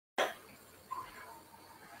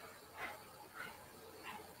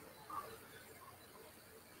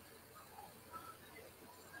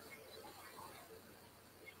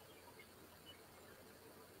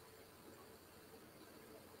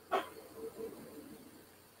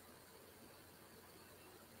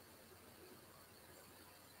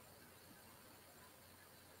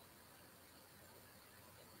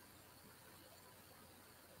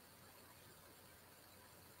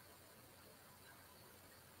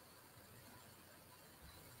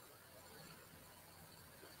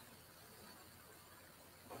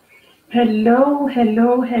Hello,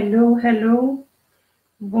 hello, hello, hello.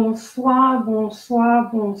 Bonsoir,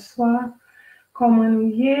 bonsoir, bonsoir. Comment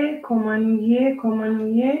nous y? Comment nous y? Comment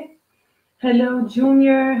nous y? Hello,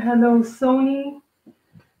 Junior. Hello, Sony.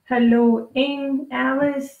 Hello,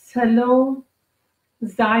 Alice. Hello,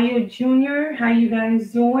 Zaya Jr. How you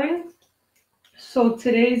guys doing? So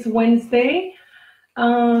today's Wednesday.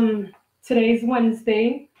 Today's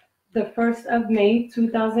Wednesday, the 1st of May,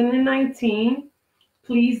 2019.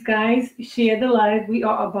 Please, guys, share the live. We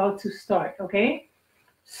are about to start, okay?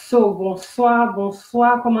 So, bonsoir,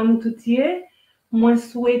 bonsoir. Comment nous tout y est? Moi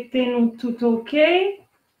souhaite nous tout okay?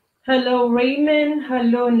 Hello, Raymond.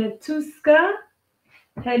 Hello, Natuska.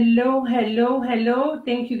 Hello, hello, hello.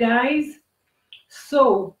 Thank you, guys.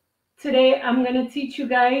 So, today I'm going to teach you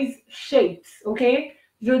guys shapes, okay?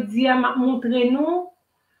 Je dis à montrer nous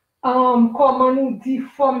comment nous dit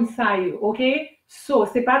forme ça yo, okay? So,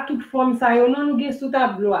 c'est pas toute forme ça yo, non, nous gen sous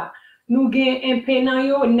tableau. Nous gen un penan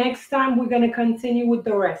yo. Next time, we're going to continue with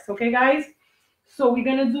the rest, okay, guys? So, we're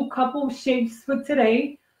going to do a couple of shapes for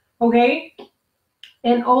today, okay?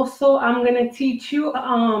 And also, I'm going to teach you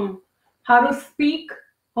how to speak,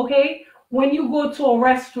 okay? When you go to a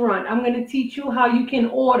restaurant, I'm going to teach you how you can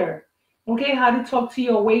order, okay? How to talk to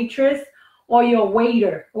your waitress or your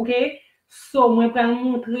waiter, okay? So, moi, je vais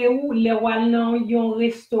montrer où les wal nan yon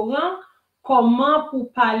restaurant, comment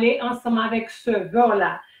pour parler ensemble avec serveur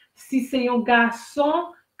là. Si c'est un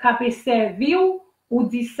garçon qui peut servir, ou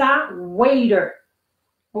dit ça waiter,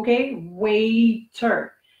 okay? Waiter.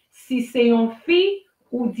 Si c'est une fille,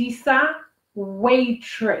 ou dit ça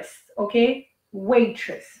waitress, okay?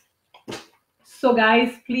 Waitress. So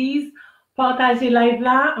guys, please, partagez live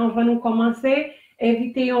là avant nous commencer.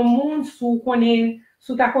 Invitez un monde sous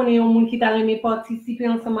ta connaît un monde qui t'a aimé participer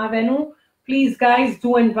ensemble avec nous. Please, guys,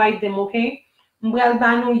 do invite them, okay? M'bral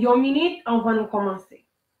ba nou yon minute avant nous commencer.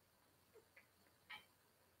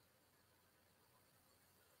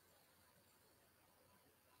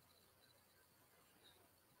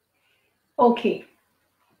 Okay.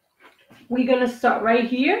 We're going to start right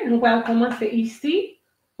here. Nous allons commencer ici.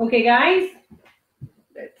 Okay, guys?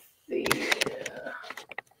 Let's see.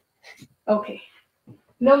 Okay.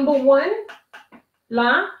 Number one,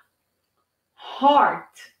 la heart.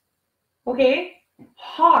 Okay?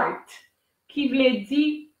 Heart. Qui veut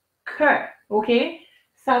dire cœur. Okay?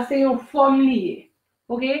 Ça, c'est une forme liée.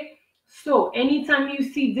 Okay? So, anytime you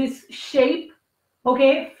see this shape,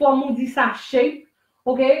 okay? Forme ou dit ça shape,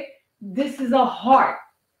 okay? This is a heart.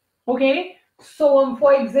 Okay? So,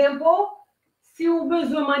 for example, si vous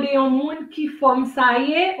besoin demander un monde qui forme ça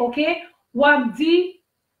y est, okay? Ou dit,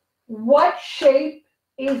 what shape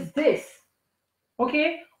is this?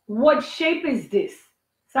 Okay? What shape is this?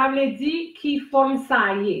 Ça veut dire qui forme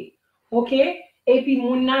ça y est. Okay? Et puis,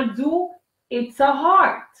 mon a dit, it's a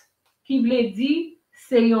heart. Qui veut dire,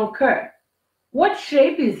 c'est un cœur. What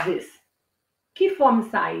shape is this? Qui forme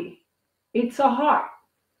ça y est? It's a heart.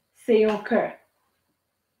 C'est un cœur.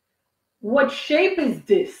 What shape is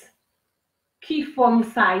this? Qui forme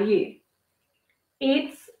ça y est?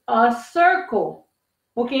 It's a circle.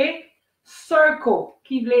 Okay? Circle.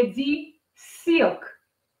 Qui veut dire silk.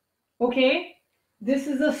 Okay? This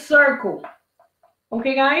is a circle.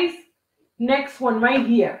 Okay, guys? Next one right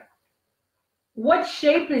here. What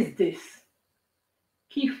shape is this?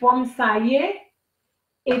 Qui forme ça y est?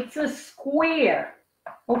 It's a square.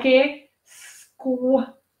 Okay?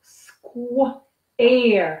 Square.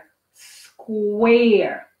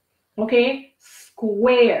 Square. Okay?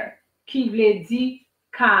 Square. Qui veut dire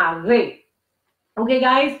carré. Okay,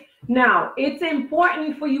 guys? Now, it's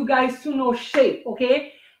important for you guys to know shape,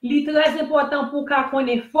 okay? Li très important pour ka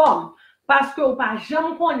connaître forme parce que ou pas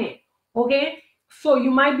jamais connaît, okay? So you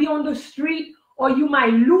might be on the street or you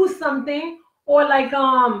might lose something or like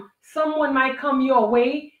someone might come your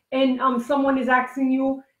way and someone is asking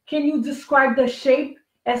you, can you describe the shape?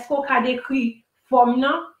 Est-ce qu'on ka décrit forme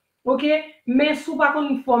nan? Okay? Mais sou pa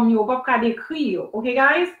konn forme yo, pa ka décrit yo. Okay,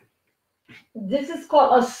 guys? This is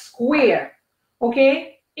called a square.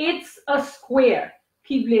 Okay? It's a square.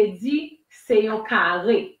 Qui veut dire c'est un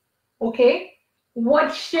carré. Okay?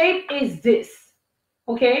 What shape is this?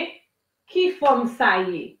 Okay? Qui forme ça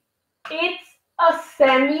y est? It's a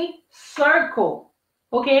semicircle.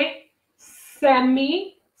 Okay?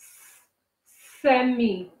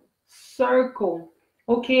 Semicircle.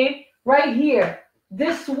 Okay? Right here.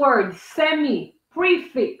 This word, semi,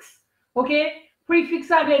 prefix. Okay? Prefix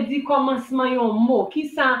ça veut dire commencement yon mot. Qui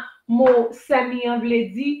ça mot semi en veut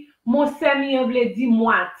dire? Mot semi en veut dire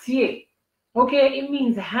moitié. Okay? It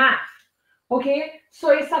means half. Okay? So,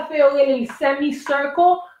 ça fait un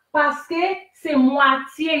semicircle parce que c'est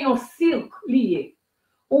moitié yon silk lié.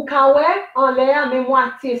 Ou kawe en l'air, mais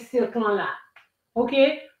moitié cercle là. OK?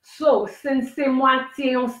 So, since c'est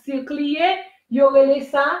moitié en cercle, yo relé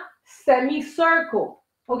ça semicircle.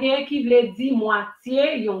 OK? Qui veut dire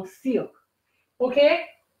moitié en cercle. OK?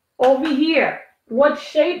 Over here, what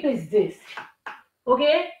shape is this?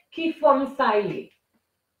 Okay? Qui forme ça y est?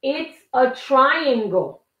 It's a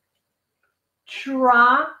triangle.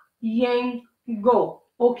 Triangle.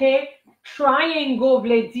 Okay? Triangle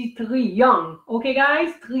veut dire triangle. Okay,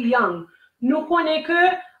 guys? Triangle. Nous connaissons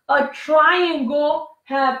que a triangle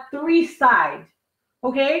have 3 sides.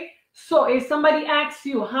 Okay? So if somebody asks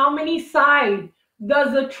you how many sides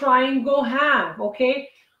does a triangle have? Okay?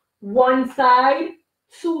 1 side,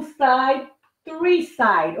 2 side, 3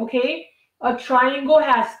 side. Okay? A triangle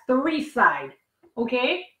has 3 sides.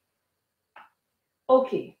 Okay?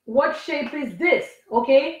 Okay. What shape is this?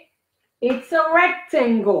 Okay? It's a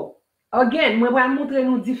rectangle. Again, we vais montrer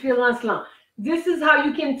nous différence là. This is how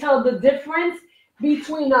you can tell the difference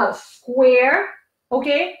between a square,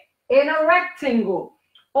 okay, and a rectangle.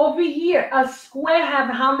 Over here, a square have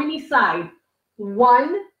how many sides?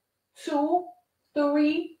 1, 2,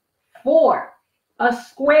 3, 4. A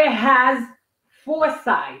square has 4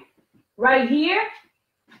 sides. Right here,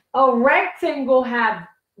 a rectangle have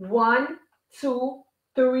 1, 2,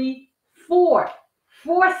 3, 4.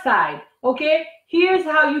 4 sides. Okay, here's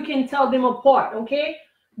how you can tell them apart. Okay,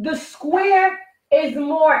 the square is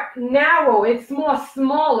more narrow, it's more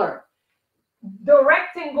smaller. The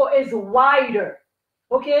rectangle is wider.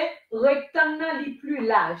 Okay, rectangle is plus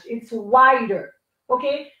large, it's wider.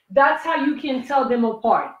 Okay, that's how you can tell them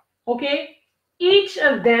apart. Okay, each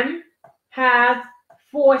of them has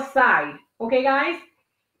 4 sides. Okay, guys.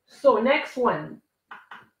 So next one.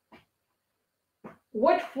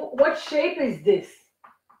 What shape is this?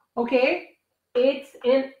 Okay, it's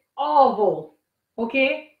an oval.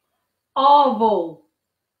 Okay, oval,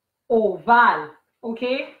 oval.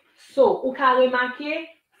 Okay, so ou ka remarquer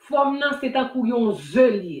forme nan c'est un coup yon ze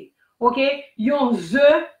lié. Okay, yon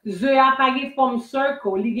ze a pas ge forme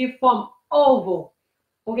circle, li ge forme oval.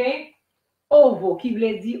 Okay, oval qui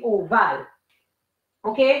veut dire oval.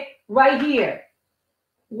 Okay, right here.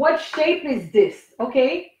 What shape is this?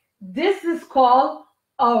 Okay, this is called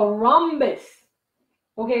a rhombus.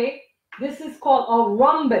 Okay, this is called a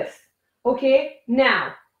rhombus. Okay,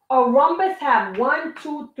 now a rhombus have 1,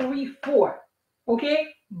 2, 3, 4.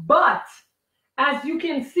 Okay, but as you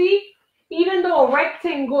can see, even though a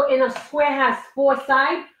rectangle and a square has 4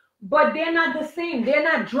 sides, but they're not the same. They're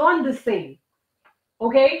not drawn the same.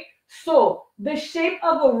 Okay, so the shape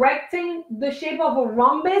of a rectangle, the shape of a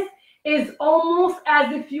rhombus is almost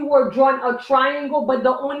as if you were drawing a triangle, but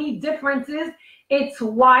the only difference is it's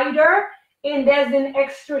wider and there's an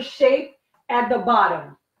extra shape at the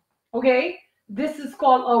bottom. Okay, this is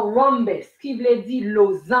called a rhombus, qui veut dire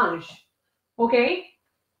losange. Okay,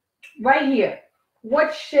 right here.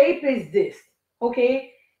 What shape is this?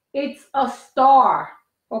 Okay, it's a star.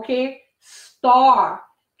 Okay, star,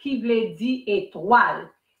 qui veut dire étoile.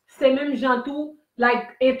 C'est même jantou,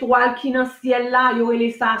 like étoile qui dans ciel là, yo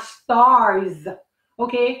relé ça stars.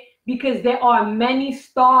 Okay, because there are many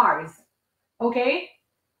stars. Okay,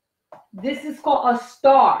 this is called a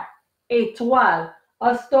star, étoile.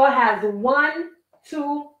 A star has 1,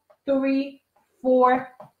 2, 3, 4,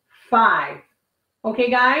 5. Okay,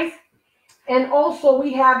 guys? And also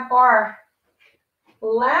we have our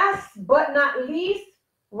last but not least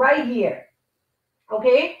right here.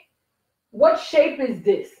 Okay? What shape is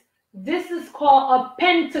this? This is called a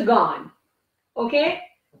pentagon. Okay?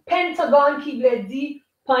 Pentagon qui veut dire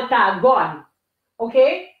pentagone.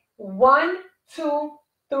 Okay? 1, 2,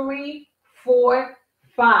 3, 4,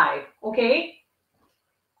 5. Okay?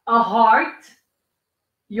 A heart,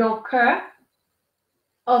 your cœur,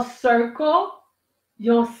 a circle,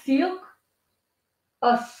 your silk,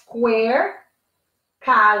 a square,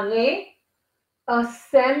 carré, a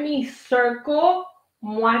semicircle,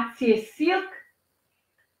 moitié cirque,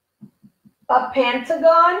 a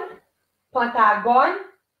pentagon, pentagone,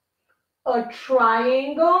 a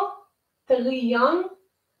triangle, triangle,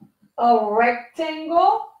 a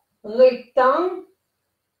rectangle, rectangle,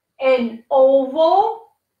 an oval,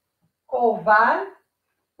 oval,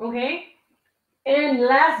 okay? And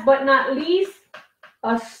last but not least,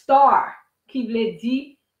 a star, qui veut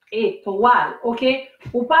dire étoile, okay?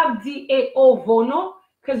 Ou pas dire et oval, no?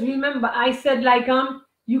 Because remember, I said like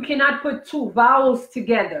you cannot put 2 vowels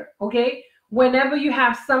together, okay? Whenever you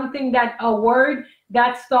have something that a word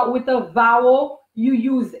that start with a vowel, you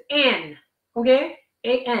use N, okay?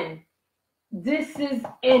 A-N. This is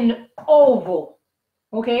an oval,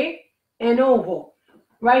 okay? An oval.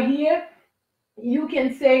 Right here, you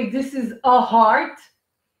can say this is a heart,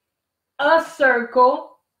 a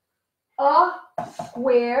circle, a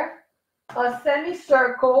square, a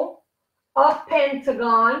semicircle, a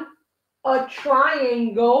pentagon, a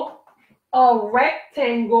triangle, a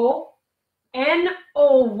rectangle, an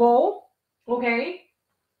oval, okay,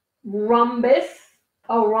 rhombus,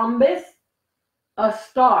 a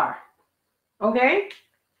star, okay?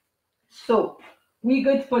 So we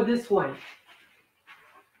good for this one.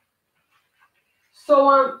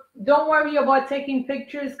 So don't worry about taking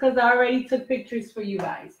pictures because I already took pictures for you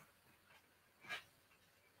guys.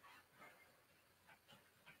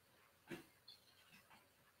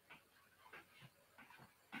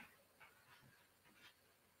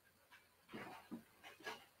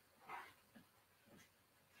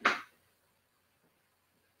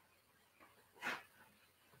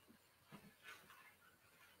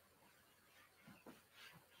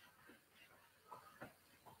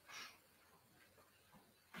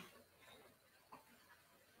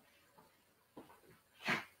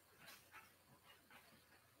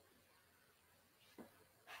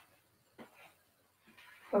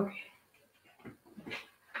 Okay.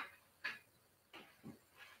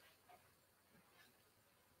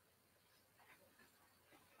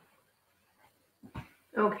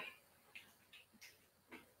 Okay.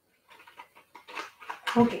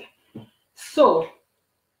 Okay. So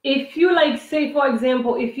if you like, say for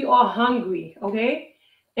example, if you are hungry, okay,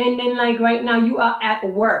 and then like right now you are at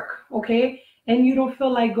work, okay, and you don't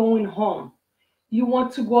feel like going home, you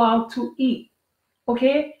want to go out to eat,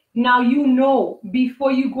 okay, now you know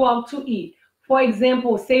before you go out to eat, for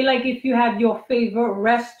example, say like if you have your favorite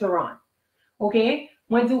restaurant, okay,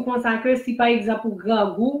 moi di ou consacre si par exemple ou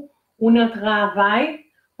grand goût ou nan travail,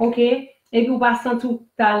 okay, et puis ou pas tout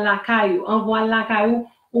ta la caillou, envoie la caillou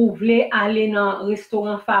ou vle aller dans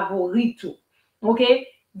restaurant favori tout, okay,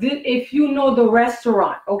 if you know the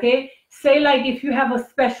restaurant, okay, say like if you have a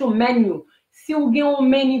special menu, si ou gen un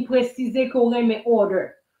menu précisé que ou reme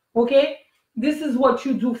order, okay, this is what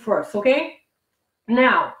you do first, okay.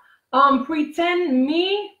 Now pretend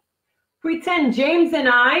James and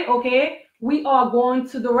I, okay, we are going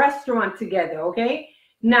to the restaurant together, okay.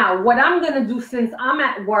 Now what I'm gonna do, since I'm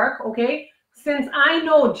at work, okay, since I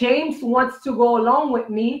know James wants to go along with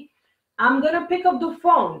me, I'm gonna pick up the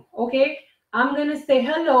phone, okay. I'm gonna say,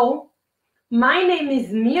 hello, my name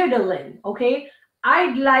is Mirdelin, okay,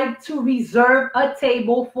 I'd like to reserve a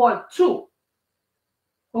table for 2,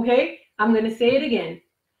 okay. I'm gonna say it again,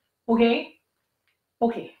 okay.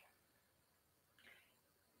 Okay,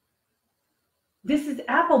 this is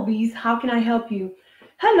Applebee's, how can I help you?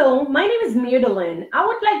 Hello, my name is Mirdelin, I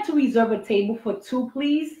would like to reserve a table for 2,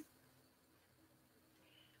 please.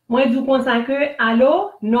 Moi du konsan que,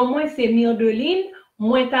 allô, non moi c'est Mirdeline,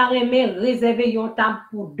 moi ta remè réserver yon table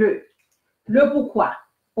pour 2. Le pourquoi?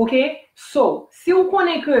 Okay? So, si vous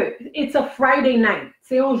connaissez que it's a Friday night,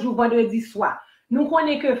 c'est un jour vendredi soir. Nous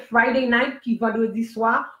connaissons que Friday night qui vendredi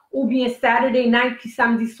soir ou bien Saturday night qui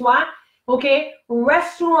samedi soir, okay?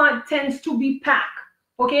 Restaurant tends to be packed,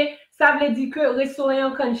 okay? Ça veut dire que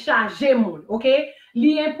restaurant kan chargé moun, okay?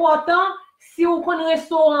 Li important, si ou kon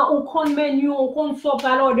restaurant ou kon menu ou kon sop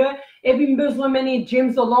à l'order et puis besoin mener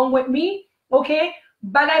James along with me, okay?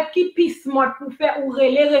 Bagay ki pi smart pour faire ou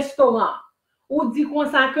relé restaurant. Ou dit comme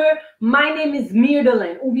ça que my name is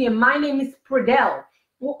Mirdelin ou bien my name is Pradel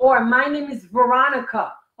or my name is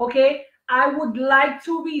Veronica, okay? I would like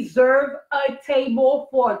to reserve a table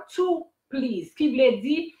for 2, please. Qui vle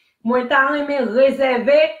di, moi ta remè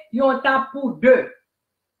réserver yon table pour 2.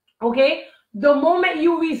 Okay? The moment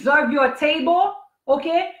you reserve your table,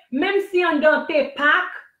 okay, même si on dans tes pack,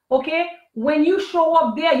 okay, when you show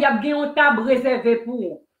up there, y a bien une table réservée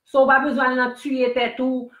pour. So pas besoin de tuer tête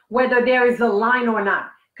ou whether there is a line or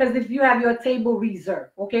not, because if you have your table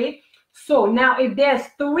reserved, okay. So now if there's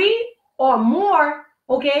 3 or more,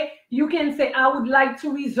 okay, you can say I would like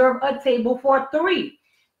to reserve a table for 3,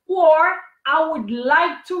 or I would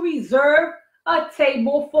like to reserve a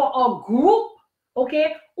table for a group,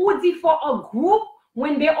 okay, ou dit for a group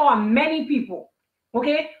when there are many people,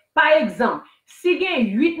 okay. Par exemple, si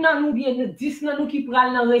gen 8 nan nou bien 10 nan nou qui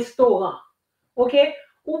pral nan restaurant, okay,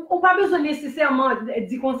 ou pas besoin nécessairement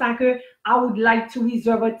di kon sa que I would like to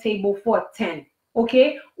reserve a table for 10,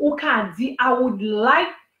 okay, ou ka di I would like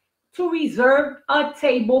to reserve a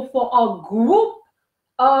table for a group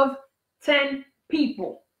of 10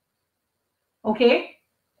 people, okay.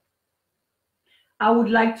 I would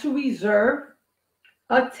like to reserve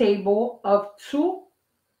a table of 2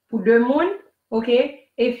 pour 2 moun, okay.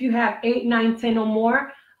 If you have 8, 9, 10 or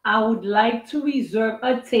more, I would like to reserve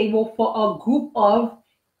a table for a group of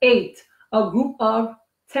 8, a group of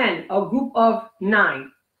 10, a group of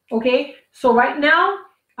 9, okay. So right now,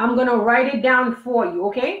 I'm going to write it down for you,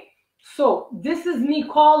 okay? So, this is me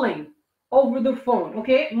calling over the phone,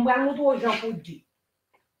 okay?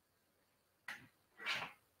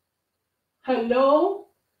 Hello?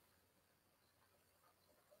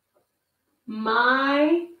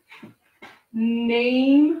 My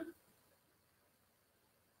name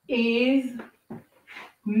is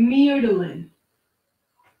Myrdelin.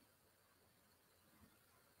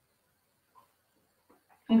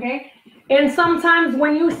 Okay? And sometimes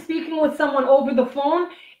when you're speaking with someone over the phone,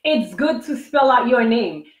 it's good to spell out your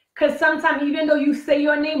name. Because sometimes, even though you say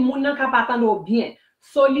your name, moun nan ka pa tando bien.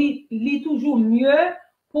 So, li toujou mieux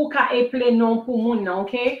pou ka eple non pou moun nan,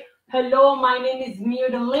 okay? Hello, my name is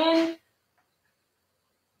Myrdelin.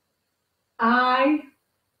 I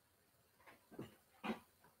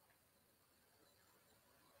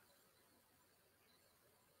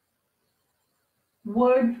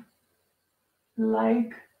would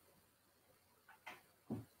like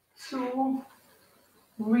to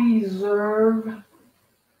reserve.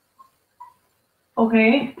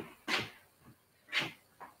 Okay.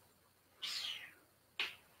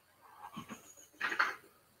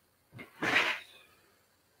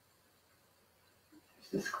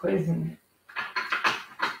 This is crazy.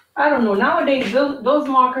 I don't know. Nowadays, those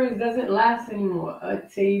markers doesn't last anymore. A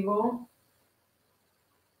table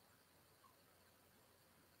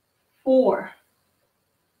for.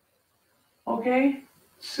 Okay.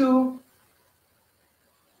 2.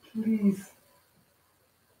 Please.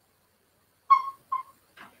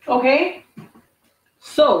 Okay.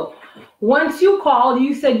 So once you called,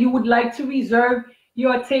 you said you would like to reserve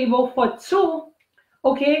your table for 2.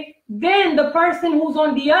 Okay. Then the person who's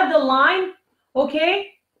on the other line, okay,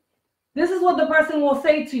 this is what the person will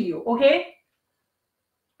say to you, okay?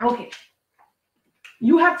 Okay.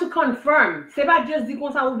 You have to confirm. C'est pas just di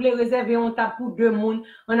kon sa ou vle réserver un table pour 2 moun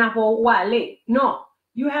en rapport ou aller. Non.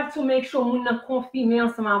 You have to make sure moun nan confirme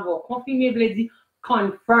ensemble avò. Confirme vle di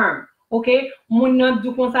confirm. Okay? Moun nan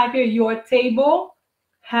do kon sa ke your table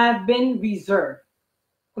have been reserved.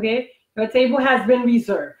 Okay? Your table has been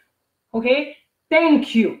reserved. Okay?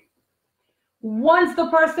 Thank you. Once the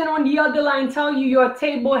person on the other line tell you your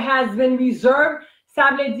table has been reserved,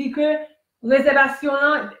 ça veut dire que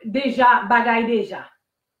réservation déjà bagay déjà.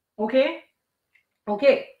 Okay?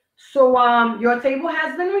 Okay. So your table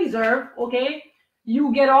has been reserved, okay?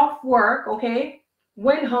 You get off work, okay?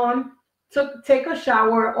 Went home, take a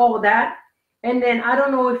shower, all that. And then I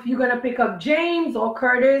don't know if you're going to pick up James or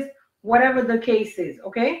Curtis, whatever the case is,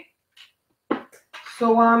 okay?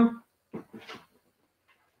 So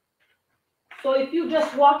so if you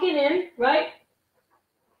just walking in, right?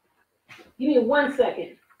 Give me 1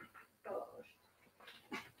 second.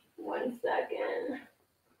 1 second.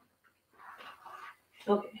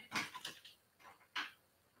 Okay.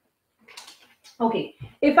 Okay.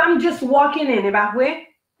 If I'm just walking in,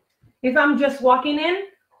 if I'm just walking in,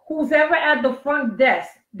 who's ever at the front desk,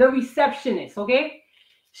 the receptionist, okay?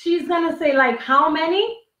 She's gonna say like, how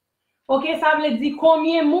many? Okay, ça veut dire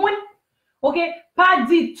combien moun? Okay, pas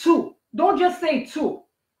dit 2. Don't just say 2.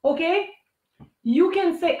 Okay? You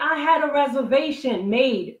can say, I had a reservation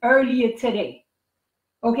made earlier today.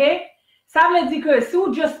 Okay? Ça veut dire que si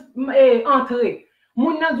ou just entre,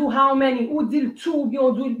 moun nan do how many, ou dit 2 ou bien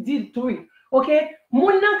ou dit 3. Okay?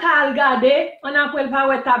 Moun nan ka al gade, an apwel pa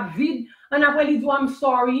wè tap vide, an apwel li do I'm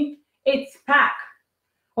sorry, it's packed.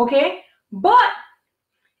 Okay? But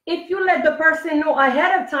if you let the person know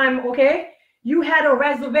ahead of time, okay, you had a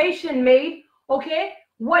reservation made, okay,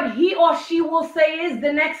 what he or she will say is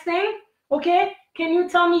the next thing, okay, can you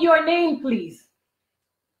tell me your name, please?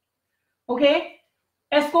 Okay?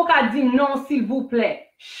 Est-ce qu'on ka di non, s'il vous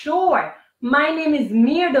plaît? Sure. My name is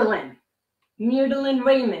Myrdelin. Myrdelin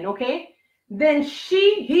Raymond, okay? Then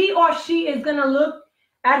he or she is going to look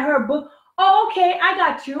at her book. Oh, okay, I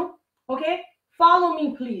got you. Okay? Follow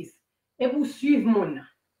me, please. Et vous suivez mon.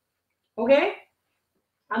 Okay?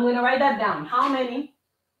 I'm going to write that down. How many?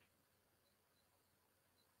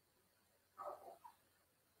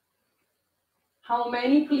 How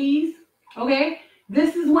many, please? Okay?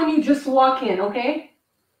 This is when you just walk in, okay?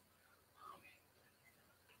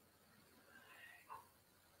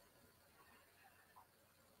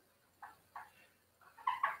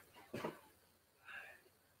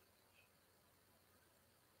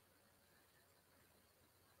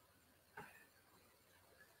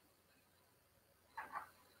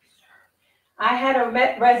 I had a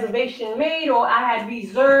reservation made or I had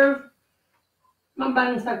reserved.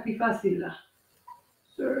 Mamban sa plus facile là.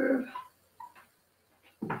 Serve.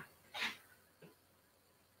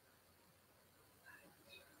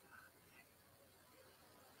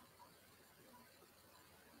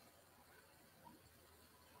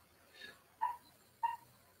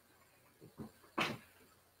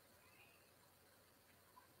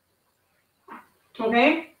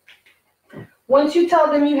 Okay? Once you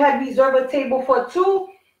tell them you had reserved a table for 2,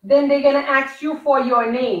 then they're going to ask you for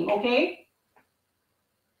your name, okay?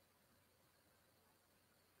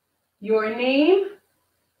 Your name,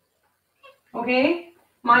 okay?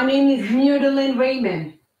 My name is Myrdelyn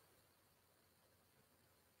Raymond.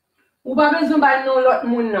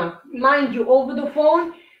 Mind you, over the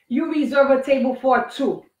phone, you reserve a table for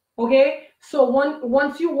 2, okay? So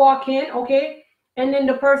once you walk in, okay, and then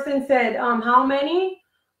the person said, how many?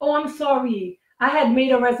 Oh, I'm sorry, I had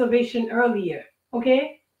made a reservation earlier,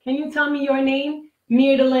 okay? Can you tell me your name?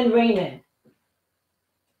 Myrdelyn Raymond,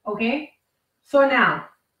 okay? So now,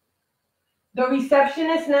 the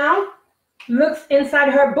receptionist now looks inside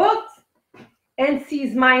her book and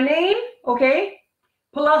sees my name, okay?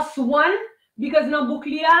 +1, because dans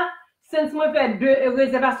bouclier, since moi fait 2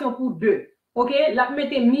 réservations pour 2, okay? La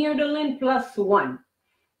mette Myrdelyn +1,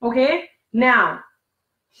 okay? Now,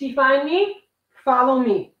 she find me, follow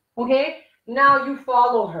me, okay? Now you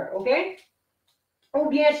follow her, okay? Ou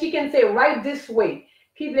bien she can say right this way.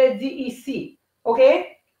 Puis le dit ici,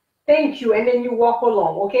 okay? Thank you, and then you walk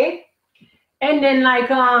along, okay? And then like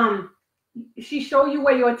she show you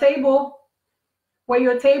where your table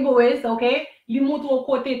is, okay? Li montre au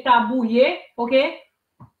côté tabouye, okay?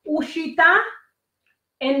 Ou chita,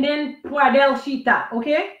 and then Pradel chita,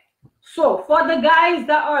 okay? So, for the guys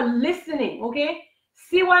that are listening, okay?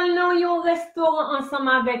 Si wal nan yon restaurant ensemble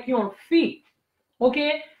avec yon fi,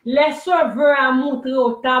 okay? Les serveurs a montré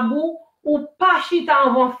au tabou ou pas chita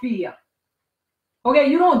avant fi. Okay,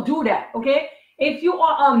 you don't do that, okay? If you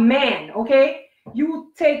are a man, okay?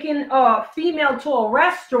 You taking a female to a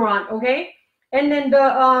restaurant, okay? And then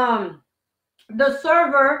the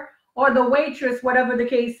server or the waitress, whatever the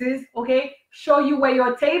case is, okay, show you where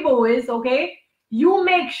your table is, okay? You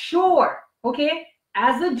make sure, okay,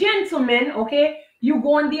 as a gentleman, okay, you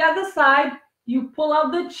go on the other side, you pull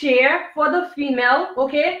out the chair for the female,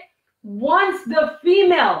 okay? Once the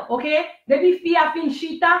female, okay, debi fia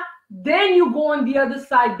finchita, then you go on the other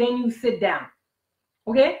side, then you sit down,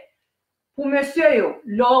 okay? Pour monsieur yo,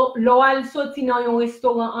 lo al soti nan yon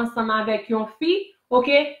restaurant ensemble avec yon fi,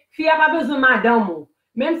 okay? Fi a pas besoin madame ou.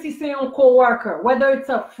 Même si c'est un co-worker, whether it's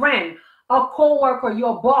a friend, a co-worker,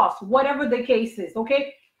 your boss, whatever the case is,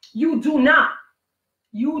 okay? You do not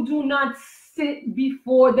sit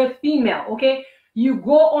before the female, okay? You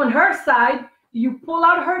go on her side, you pull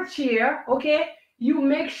out her chair, okay? You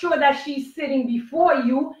make sure that she's sitting before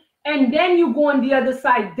you, and then you go on the other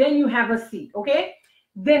side, then you have a seat, okay?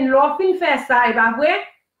 Then l'offin fait ça,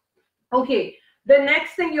 okay, the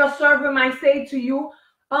next thing your server might say to you,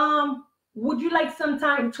 would you like some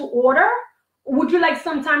time to order? Would you like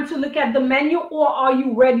some time to look at the menu, or are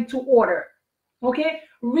you ready to order? Okay?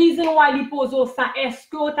 Reason why li pose ça, est-ce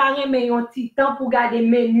que ou ta reme yon ti temps pour garder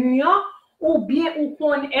menu yon, ou bien ou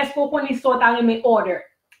kon, est-ce qu'on kon so ta reme order?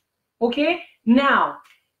 Okay? Now,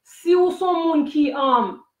 si ou son moun ki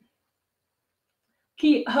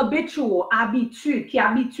habitual, qui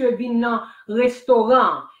habitué vin nan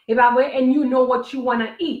restaurant, and you know what you want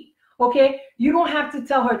to eat, okay? You don't have to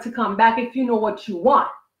tell her to come back if you know what you want,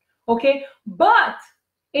 okay? But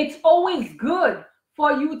it's always good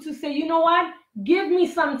for you to say, you know what? Give me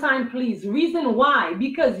some time, please. Reason why?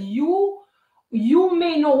 Because you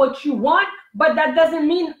may know what you want, but that doesn't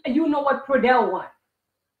mean you know what Pradel want,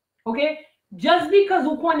 okay? Just because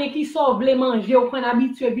ou konnen ki so vle manger ou kon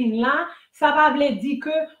habitué vin là, ça va vle di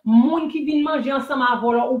que moun ki vin manger ensemble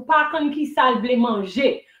avant ou pas kon ki sa vle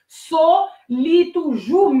manger. So, li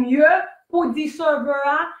toujours mieux pour di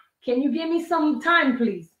serveur, can you give me some time,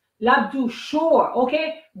 please? L'abdou, sure,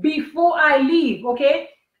 okay? Before I leave, okay?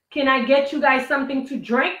 Can I get you guys something to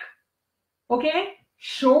drink? Okay?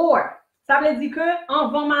 Sure. Ça veut dire que,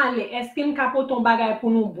 avant m'aller, est-ce qu'il m'kapo ton bagay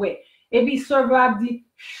pour nous boire? Et puis, serveur a dit,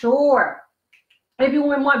 sure. Et puis,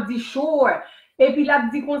 moi, a dit, sure. Et puis, l'a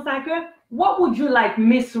dit comme ça que, what would you like,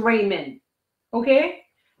 Miss Raymond? Okay?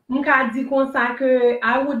 M'ka dit comme ça que,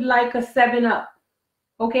 I would like a 7-Up.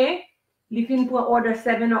 Okay? Li fin pour order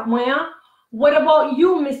 7-Up moyen. What about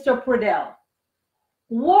you, Mr. Pradel?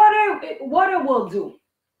 Water will do.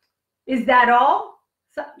 Is that all?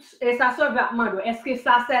 Et ça serve à mando. Est-ce que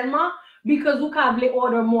ça seulement? Because you can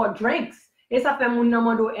order more drinks. Et ça fait mon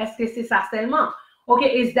mando. Est-ce que c'est ça seulement?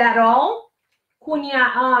 Okay, is that all?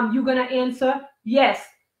 Kunya, you gonna answer? Yes,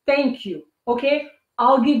 thank you. Okay,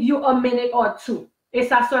 I'll give you a minute or 2. Et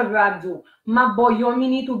ça serve à do. Ma boy, your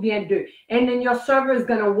minute ou bien 2. And then your server is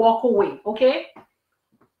gonna walk away. Okay?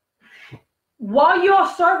 While your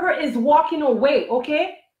server is walking away,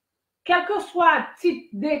 okay? Quel que soit type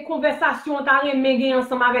de conversation ta remè gen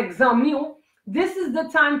ensemble avec zami ou, this is the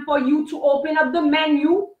time for you to open up the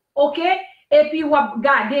menu, okay? et puis wap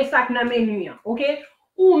gade sak nan menu, okay?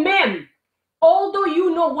 Ou même, although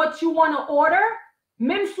you know what you want to order,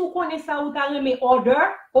 même sou konen sa ou ta reme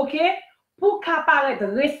order, okay? Pour ka paraître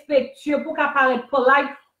respectueux, pour ka paraître polite,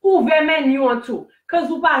 ouve menu an tou. Cause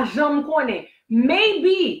ou pa jam konen.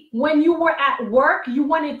 Maybe when you were at work, you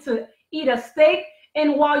wanted to eat a steak,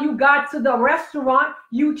 and while you got to the restaurant,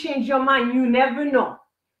 you change your mind. You never know.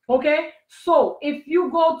 Okay? So if you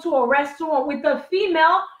go to a restaurant with a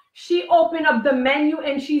female, she opened up the menu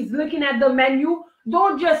and she's looking at the menu,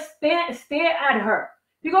 don't just stare at her.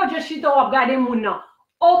 Because just she thought,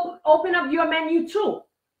 open up your menu too.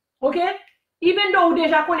 Okay? Even though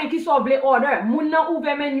déjà konen ki so vle order, moun nan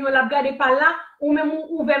ouve menu la gade pa la, ou même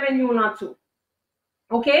ouve menu lan too.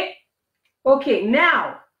 Okay? Okay,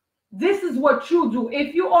 now, this is what you do.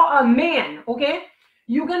 If you are a man, okay,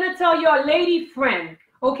 you're going to tell your lady friend,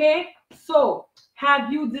 okay, so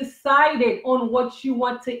have you decided on what you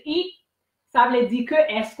want to eat? Ça veut dire que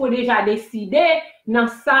est-ce qu'on déjà décidé dans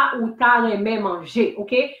ça ou ta remè manger,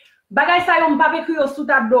 okay? Bagay sa yon pa vekri yo sou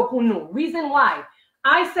tableau pour nous. Reason why?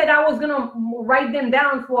 I said I was going to write them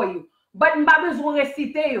down for you, but mba bezon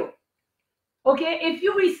recite yo. Okay, if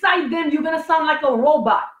you recite them, you're going to sound like a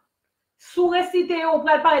robot. Sou recite yo,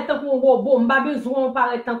 pral pare tan kou robot. Mba bezon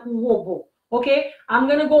pare tan kou robot. Okay, I'm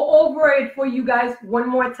going to go over it for you guys one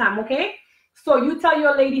more time, okay? So you tell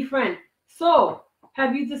your lady friend, so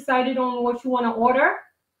have you decided on what you want to order?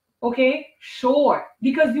 Okay, sure.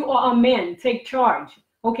 Because you are a man, take charge.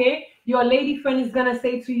 Okay, your lady friend is going to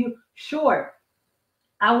say to you, sure.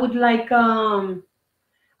 I would like some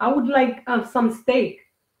steak.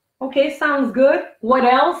 Okay, sounds good. What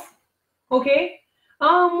else? Okay.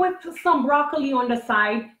 With some broccoli on the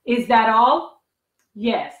side. Is that all?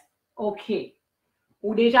 Yes. Okay.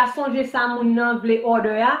 Ou déjà songe sa moun nan vle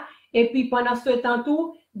order ya. Et puis pendant ce temps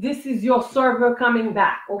tout, this is your server coming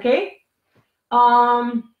back. Okay.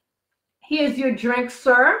 Here's your drink,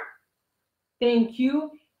 sir. Thank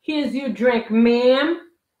you. Here's your drink, ma'am.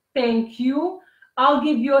 Thank you. I'll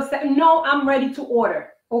give you a second. No, I'm ready to order.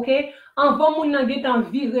 Okay? Anvan moun nan get an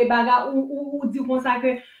vire baga ou di kon sa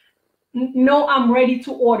ke, no, I'm ready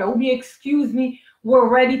to order. Ou bien, excuse me, we're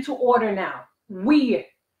ready to order now. We,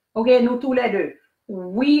 okay, nous tous les deux.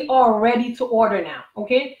 We are ready to order now.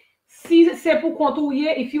 Okay? Si c'est pour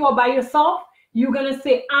kontouye, if you are by yourself, you're going to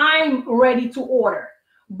say, I'm ready to order.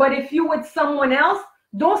 But if you with someone else,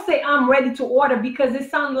 don't say I'm ready to order because it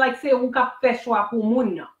sounds like say ou ka fè choix pou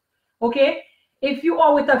moun nan. Okay? If you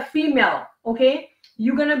are with a female, okay,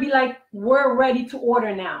 you're going to be like, we're ready to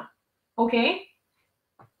order now. Okay?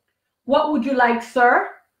 What would you like, sir?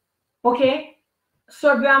 Okay?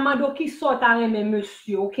 Serve amado ki sota reme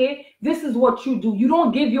monsieur, okay? This is what you do. You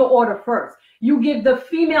don't give your order first. You give the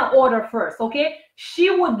female order first, okay? She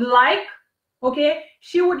would like, okay?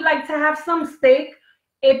 She would like to have some steak.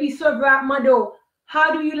 Epi serve amado,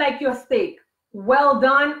 how do you like your steak? Well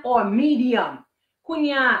done or medium?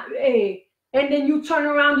 Kunya, and then you turn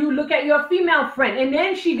around, you look at your female friend, and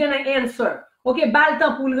then she gonna answer. Okay, bal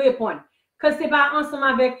tan pou l'repon. Cause c'est pas ensemble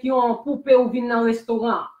avec yon poupe ou vin nan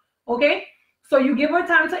restaurant. Okay? So you give her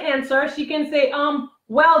time to answer. She can say,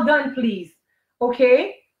 well done, please.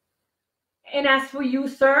 Okay? And as for you,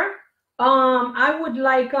 sir, I would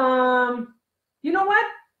like, you know what?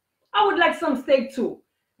 I would like some steak too.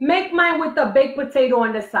 Make mine with the baked potato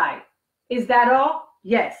on the side. Is that all?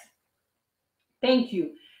 Yes. Thank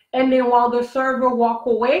you. And then while the server walk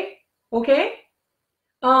away, okay?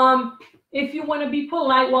 If you want to be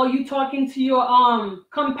polite while you're talking to your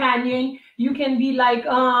companion, you can be like,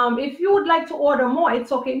 if you would like to order more,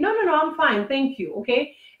 it's okay. No, I'm fine, thank you,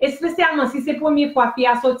 okay? Especially si c'est première fois fi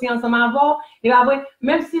a sorti ensemble avant, et après,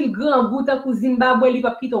 même si le grand goût à cousine babwe li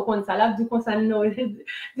pa pito kon sa, la du kon sa, no,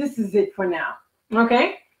 this is it for now,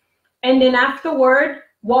 okay? And then afterward,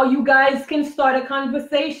 while you guys can start a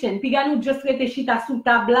conversation, pi ga nou just rete chita sou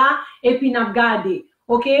tabla, et pi nap gade.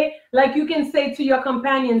 Okay, like you can say to your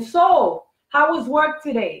companion, so, how was work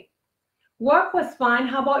today? Work was fine.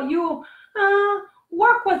 How about you?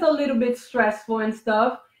 Work was a little bit stressful and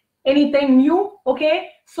stuff. Anything new? Okay,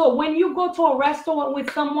 so when you go to a restaurant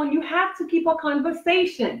with someone, you have to keep a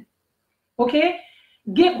conversation. Okay,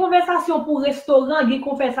 gen conversation pour restaurant, gen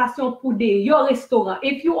conversation pour your restaurant.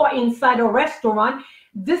 If you are inside a restaurant,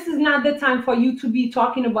 this is not the time for you to be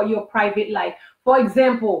talking about your private life. For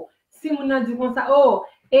example, si moun nan di kon sa, oh,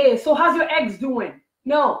 so how's your ex doing?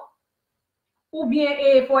 No. Ou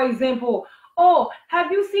bien, for example, oh,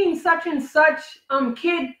 have you seen such and such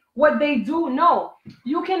kid, what they do? No.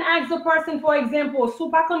 You can ask the person, for example, sou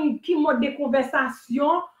pa kon ki mode de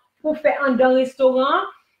conversation pou fè an dan restaurant,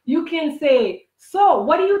 you can say, so,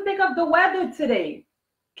 what do you think of the weather today?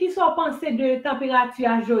 Qui sont pensés de température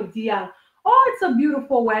aujourd'hui? Oh, it's a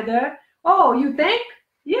beautiful weather. Oh, you think?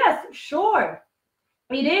 Yes, sure.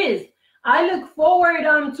 It is. I look forward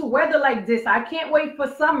to weather like this. I can't wait for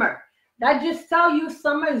summer. That just tell you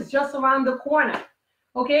summer is just around the corner.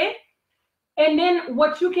 Okay? And then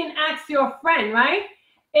what you can ask your friend, right?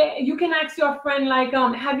 You can ask your friend like,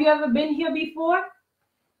 have you ever been here before?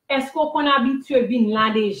 Est-ce qu'on habitué vin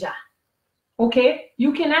là déjà? Okay?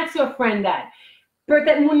 You can ask your friend that.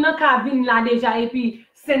 Peut-être moun nan ka vin là déjà et puis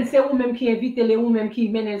c'est ou même qui invite les ou même qui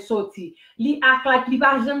mène sorti. Li ak like li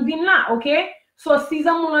pa jam vin là, okay? So si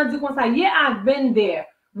someone dit comme ça, yeah, I've been there.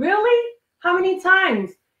 Really? How many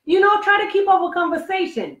times? You know, try to keep up a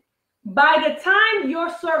conversation. By the time your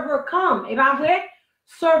server come, et pas vrai,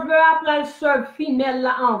 serveur après serve femelle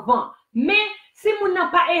là en vent. Mais si moun n'a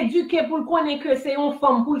pas éduqué pour connaître que c'est une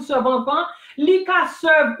femme pour serve enfant, li ka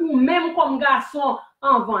serve ou même comme garçon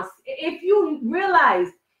en vent. If you realize,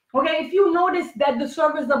 okay, if you notice that the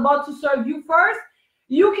server is about to serve you first,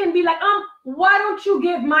 you can be like, why don't you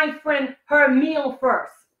give my friend her meal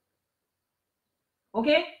first?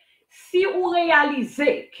 Okay? Si ou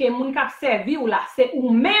réalisez que moun kap servi ou là, c'est ou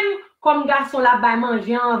même comme garçon là ba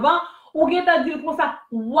manger avant, ou get a dire comme ça,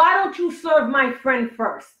 why don't you serve my friend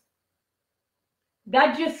first?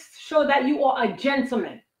 That just show that you are a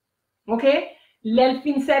gentleman. Okay? L'el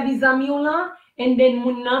fin servi zami ou là, and then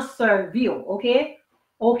moun nan servi ou, okay?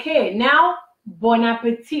 Okay, now, bon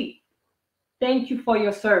appétit. Thank you for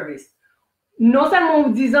your service. Non seulement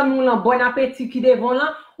vous disons nous bon appétit qui devant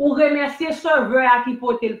là, ou remercier serveur à qui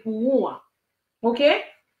porte le pour vous. Okay?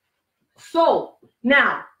 So,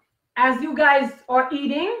 now, as you guys are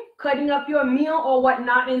eating, cutting up your meal or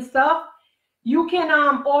whatnot and stuff, you can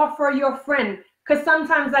offer your friend, because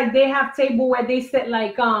sometimes like they have table where they set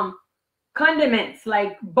like condiments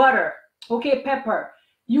like butter, okay, pepper.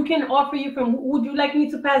 You can offer your friend, would you like me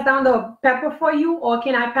to pass down the pepper for you, or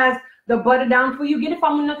can I pass the butter down for you? Get if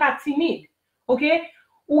I'm not timide, okay?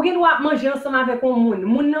 Ou gen wap manger ensemble avec un moun.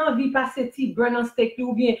 Moun nan envie passer ti burn on steak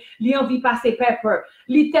ou bien li envie passer pepper.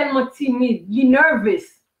 Li tellement timide, li nervous.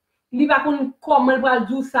 Li va kon comment va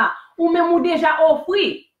dire ça. Ou même ou déjà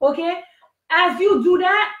offri, okay? As you do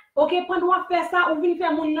that, okay, pendant faire ça, ou vinn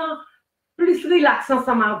faire moun nan plus relax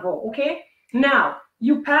ensemble avec, okay? Now,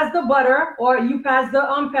 you pass the butter or you pass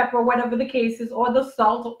the pepper, whatever the case is, or the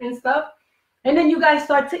salt and stuff. And then you guys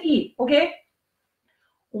start to eat, okay?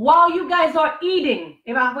 While you guys are eating,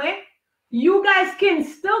 you guys can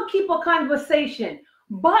still keep a conversation,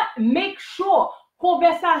 but make sure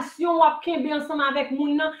conversation wap kembe ensemble avec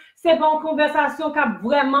moun nan, c'est pas une conversation qui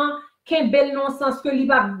vraiment kembe non sens que li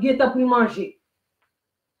va geta pour manger.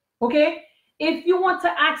 Okay? If you want to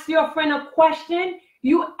ask your friend a question,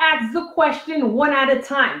 you ask the question one at a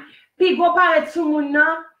time. Puis go parler to moun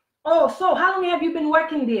nan. Oh, so how long have you been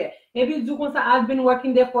working there? If you do consa, I've been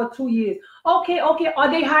working there for 2 years. Okay. Are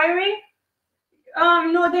they hiring?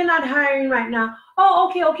 No, they're not hiring right now. Oh,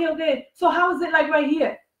 okay. So how is it like right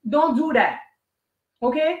here? Don't do that.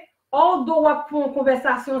 Okay? Although wap pou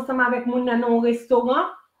conversation ensemble avec moun nan un restaurant,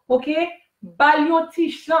 okay? Bal yon ti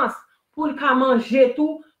chance pour ka manger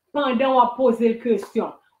tout pendant wap poser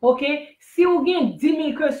question. Okay? Si ou gen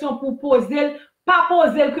 10 000 questions pour poser, pas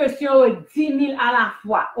poser le question 10 000 à la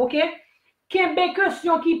fois, ok? Kembe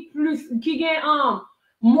question qui gagne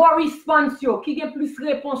more response qui gagne plus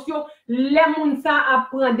réponse les moun sa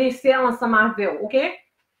apprend dessert ensemble avec, ok?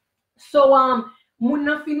 So moun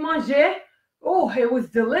nan fin manger, oh, it was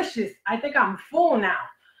delicious. I think I'm full now.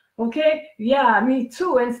 Okay? Yeah, me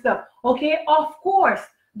too and stuff. Okay? Of course,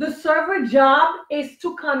 the server job is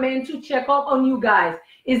to come in to check up on you guys.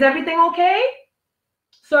 Is everything okay?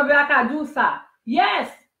 Server a do ça. Yes,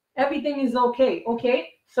 everything is okay. Okay?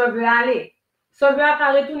 Server allez. Server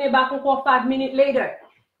a retourner back encore 5 minutes later.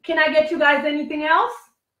 Can I get you guys anything else?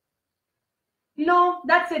 No,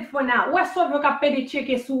 that's it for now. Where server ka pede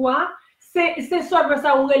checker sou a? C'est server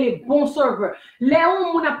sa ou les bon server. Les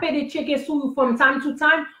ou moun a pede checker sou from time to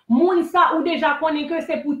time, moun sa ou déjà connaît que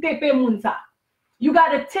c'est pour taper moun sa. You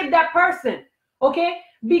got to tip that person, okay?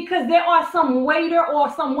 Because there are some waiter or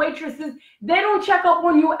some waitresses, they don't check up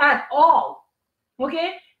on you at all,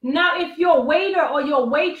 okay? Now, if your waiter or your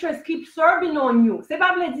waitress keeps serving on you, c'est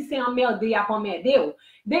pas vle di c'est en merde ya pa merde,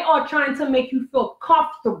 they are trying to make you feel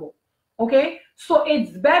comfortable, okay? So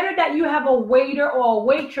it's better that you have a waiter or a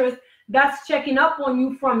waitress that's checking up on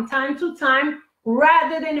you from time to time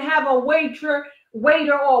rather than have a waiter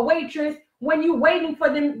or waitress when you're waiting for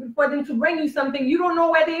them to bring you something, you don't know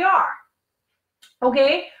where they are.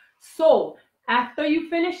 Okay? So, after you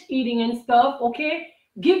finish eating and stuff, okay,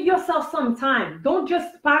 give yourself some time. Don't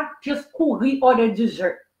just courir order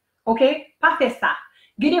dessert. Okay? Pas fait ça.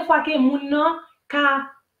 Gen des fois que moun nan ka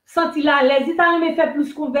senti la l'aise, il t'a même fait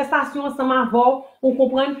plus conversation ensemble avant, on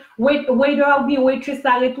comprend, waiter ou bien waitress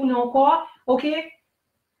a retourné encore, okay?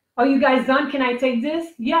 Are you guys done? Can I take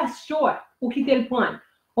this? Yes, sure. Ou quitter le point,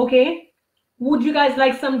 okay? Would you guys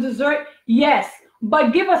like some dessert? Yes,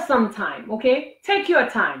 but give us some time, okay? Take your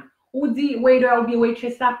time. Ou dit waiter ou bien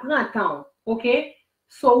waitress ça prend temps, okay?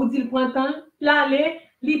 So ou dit le prend temps, l'aller,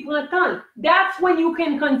 li prend temps. That's when you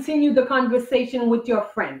can continue the conversation with your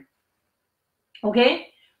friend, okay?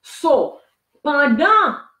 So,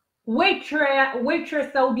 pendant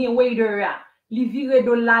waitress ou bien waiter, li vire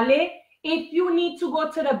de l'aller, if you need to go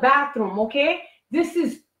to the bathroom, okay? This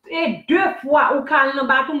is deux fois ou kal nan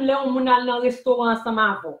bathroom le ou moun al nan restaurant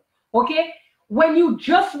ensemble, okay? When you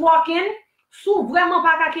just walk in, sou vraiment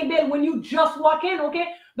pas kakebel, when you just walk in, okay?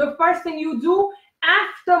 The first thing you do,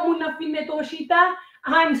 after moun nan filme ton chita,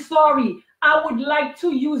 I'm sorry, I would like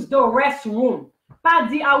to use the restroom. Pas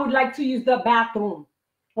di I would like to use the bathroom.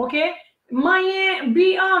 Okay,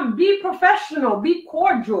 be professional, be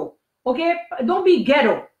cordial. Okay, don't be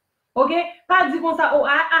ghetto. Okay, pas dire comme ça. Oh,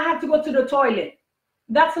 I have to go to the toilet.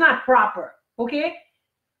 That's not proper. Okay,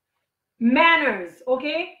 manners.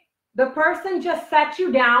 Okay, the person just sat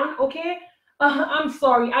you down. Okay, I'm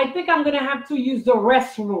sorry. I think I'm gonna have to use the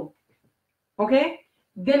restroom. Okay,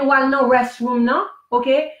 then while no restroom now.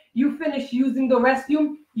 Okay, you finish using the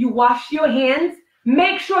restroom. You wash your hands.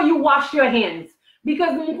 Make sure you wash your hands.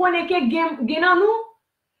 Because nous connaissons que gen nan nous,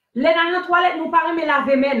 les dans la toilette nous pas me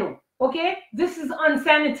laver mais non. Okay? This is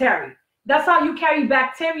unsanitary. That's how you carry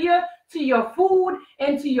bacteria to your food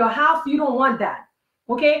and to your house. You don't want that.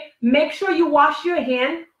 Okay? Make sure you wash your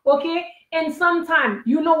hand. Okay? And sometimes,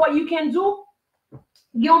 you know what you can do?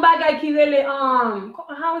 Gen bagay ki rele,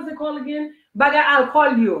 how is it called again? Bagay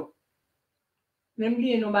alcohol.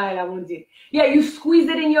 Yeah, you squeeze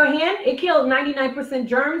it in your hand. It kills 99%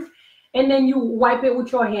 germs. And then you wipe it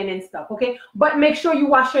with your hand and stuff, okay? But make sure you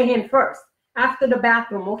wash your hand first, after the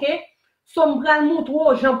bathroom, okay? So,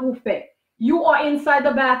 you are inside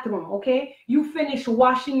the bathroom, okay? You finish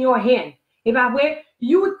washing your hand.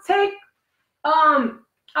 You take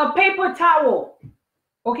a paper towel,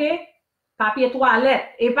 okay? Papier toilette.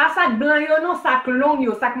 Et pas sac blanc yo, non, sac long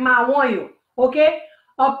yo, sac marron yo, okay?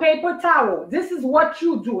 A paper towel. This is what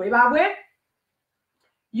you do,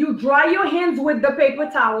 You dry your hands with the paper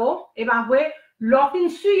towel. Et ben ouais, l'offin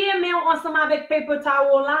suye mais ensemble avec paper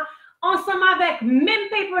towel là, ensemble avec même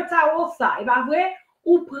paper towel ça. Et ben ouais,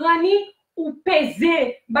 ou prani ou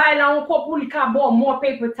peser, bah là encore pour le carbone more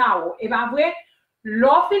paper towel. Et ben ouais,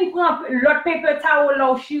 l'offin prend l'autre paper towel là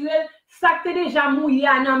au chirel, ça que déjà mouillé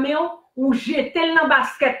en main ou jeter dans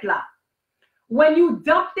basket là. When you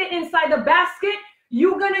dump it inside the basket,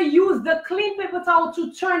 you're gonna use the clean paper towel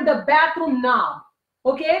to turn the bathroom knob.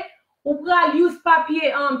 Okay? Ou pral use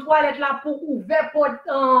papier toilette là pour ouvrir porte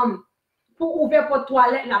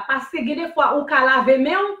toilette là parce que des fois ou ka laver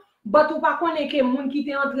main, but ou pas connaît que moun qui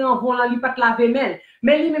t'est entré en volant li pas laver main,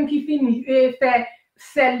 mais lui même qui finit fait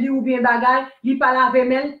sel li ou bien bagay, li pas laver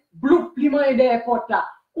main, bloup li man des porte là.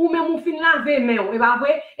 Ou même ou fin laver main, et pas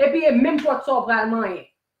vrai, et puis même porte ça pral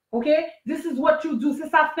manger. Okay? This is what you do. C'est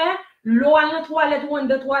ça fait l'eau à la toilette ou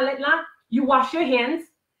de toilette là, you wash your hands.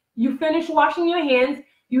 You finish washing your hands.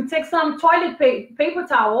 You take some toilet paper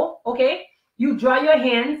towel, okay? You dry your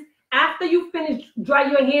hands. After you finish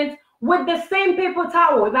dry your hands with the same paper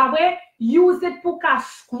towel, that way use it to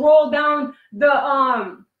scroll down the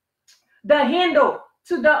handle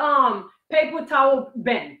to the paper towel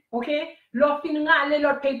bin, okay?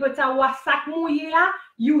 L'autre paper towel sac mouillé là,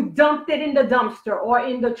 you dumped it in the dumpster or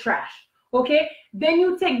in the trash, okay? Then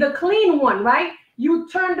you take the clean one, right? You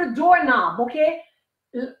turn the doorknob, okay?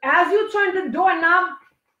 As you turn the doorknob,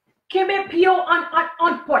 kebe pio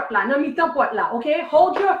on pot la, nan mitan pot la, okay?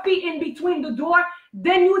 Hold your feet in between the door.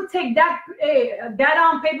 Then you take that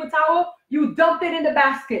paper towel, you dump it in the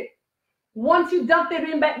basket. Once you dump it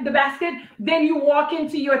in the basket, then you walk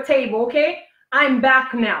into your table, okay? I'm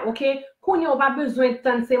back now, okay? Koun yon pa bezwen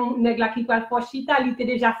tan se neg la ki pral foshita, li te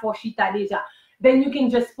deja foshita deja. Then you can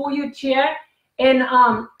just pull your chair and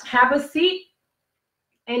have a seat.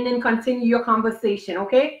 And then continue your conversation,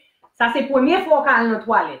 okay? Ça c'est première fois qu'on est dans la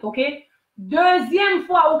toilette, okay? Deuxième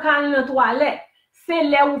fois qu'on est dans la toilette, c'est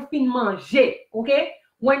là où fin manger, okay?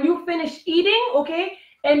 When you finish eating, okay?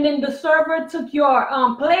 And then the server took your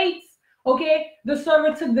plates, okay? The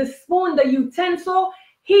server took the spoon, the utensil.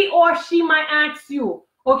 He or she might ask you,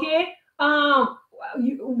 okay?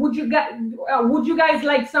 Would you guys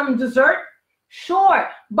like some dessert? Sure,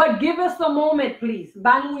 but give us a moment, please.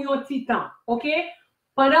 Ba nou yon ti tan, okay?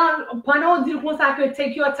 Pendant on dit comme ça que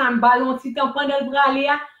take your time, ballon ti temps pendant le bralé,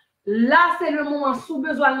 Là, c'est le moment sous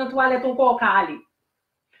besoin dans toilette encore qu'à aller.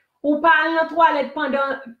 Ou pas aller dans toilette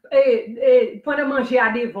pendant manger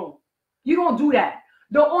à devant. You don't do that.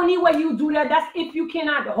 The only way you do that, that's if you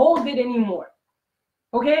cannot hold it anymore.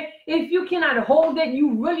 Okay? If you cannot hold it,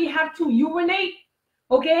 you really have to urinate.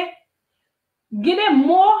 Okay? Get it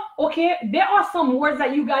more. Okay? There are some words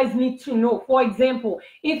that you guys need to know. For example,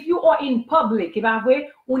 if you are in public,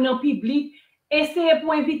 ou en public, essayez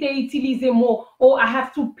pour inviter à utiliser more. Oh, I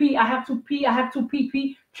have to pee, I have to pee, I have to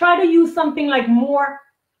pee. Try to use something like more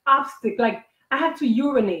obstacle, like I have to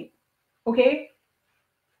urinate. Okay?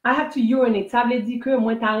 I have to urinate. Ça veut dire que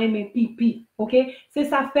moi t'arrête mes pipi. Okay? C'est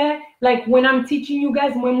ça fait, like when I'm teaching you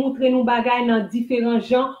guys, moi montre nous bagay dans différents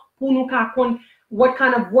gens pour nous comprendre what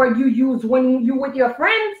kind of word you use when you with your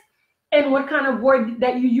friends and what kind of word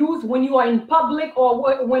that you use when you are in public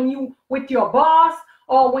or when you with your boss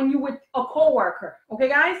or when you with a coworker. Okay,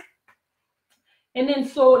 guys? And then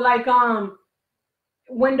so like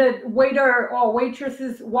when the waiter or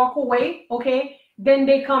waitresses walk away, okay, then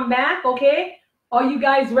they come back, okay? Are you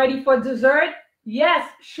guys ready for dessert? Yes,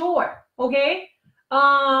 sure. Okay.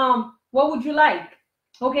 What would you like?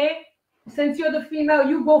 Okay. Since you're the female,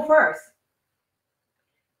 you go first.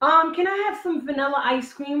 Can I have some vanilla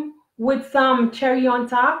ice cream with some cherry on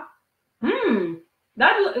top?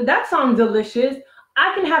 That sounds delicious.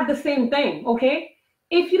 I can have the same thing, okay?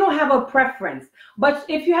 If you don't have a preference. But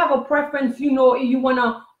if you have a preference, you know, you want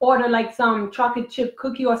to order like some chocolate chip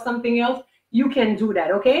cookie or something else, you can do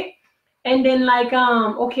that, okay? And then like,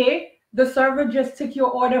 okay, the server just took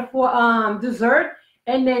your order for dessert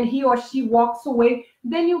and then he or she walks away.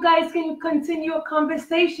 Then you guys can continue a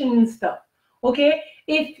conversation and stuff, okay?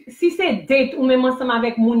 If si c'est date ou même ensemble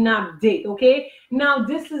avec moun nap date, okay? Now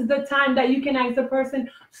this is the time that you can ask the person,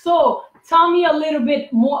 so tell me a little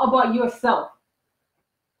bit more about yourself.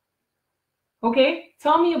 Okay?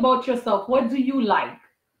 Tell me about yourself. What do you like?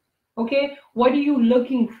 Okay? What are you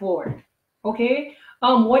looking for? Okay?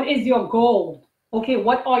 What is your goal? Okay,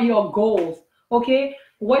 what are your goals? Okay,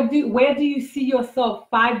 where do you see yourself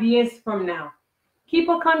 5 years from now? Keep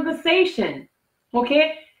a conversation.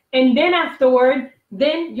 Okay, and then afterward,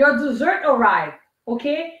 then your dessert arrived.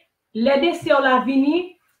 Okay, le dessert la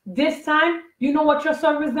vini. This time, you know what your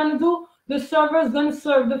server is gonna do? The server is gonna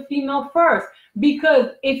serve the female first, because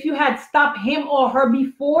if you had stopped him or her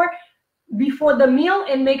before the meal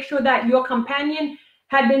and make sure that your companion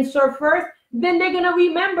had been served first, then they're going to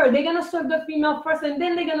remember. They're going to serve the female first, and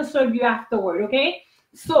then they're going to serve you afterward, okay?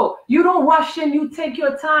 So you don't rush in. You take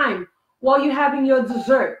your time while you're having your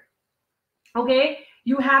dessert, okay?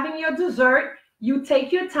 You having your dessert. You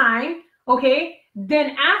take your time, okay?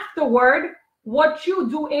 Then afterward, what you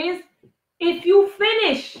do is, if you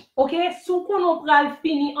finish, okay? Sou konon pral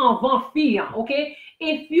fini avant fiyan, okay?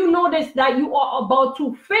 If you notice that you are about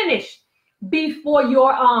to finish before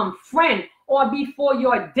your friend or before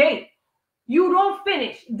your date, you don't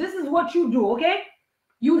finish. This is what you do, okay?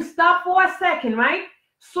 You stop for a second, right?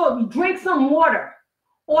 So drink some water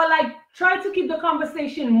or like try to keep the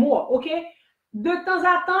conversation more, okay? De temps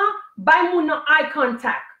à temps, bay moun nan eye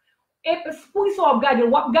contact. Et pour y so gade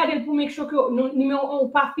pour make sure que numéro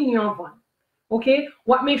 1 pas fini avant. Okay?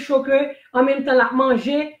 What make sure que en même temps la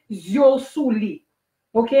manger yo sous lit.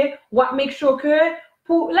 Okay? What make sure que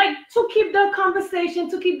pour like to keep the conversation,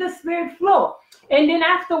 to keep the spirit flow. And then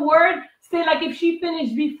afterward, say like if she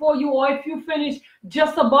finished before you or if you finish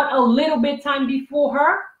just about a little bit time before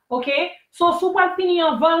her, okay? So sou pas fini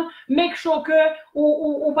avant, make sure que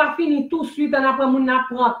ou pas fini tout de suite en après moun na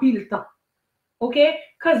prend pile temps. Okay?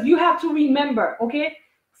 Because you have to remember, okay?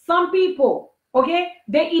 Some people, okay,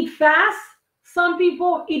 they eat fast, some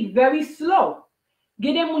people eat very slow.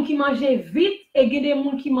 Gen des moun qui mange vite et gen des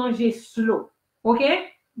moun qui mange slow.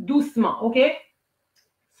 Okay? Doucement, okay?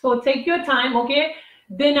 So take your time, okay?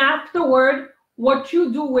 Then afterward, what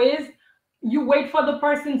you do is you wait for the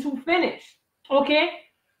person to finish, okay?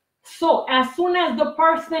 So as soon as the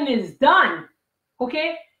person is done,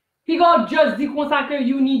 okay, he go just the consacre.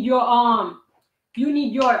 You need your how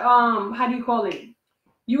do you call it?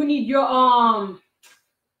 You need your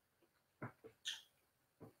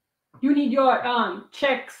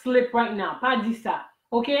check slip right now. Pas dit ça,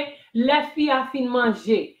 okay? La fille a fin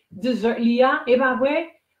manger dessert lia, et pas vrai?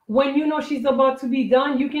 When you know she's about to be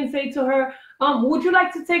done, you can say to her, would you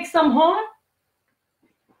like to take some home?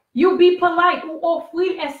 You be polite. Ou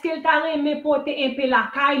offrir est-ce qu'elle t'a aimé porter un peu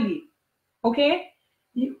la caille? Okay?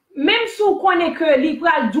 Même si vous connaissez que li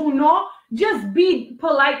pral do no, just be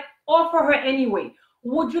polite. Offer her anyway.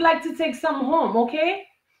 Would you like to take some home? Okay?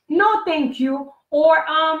 No, thank you. Or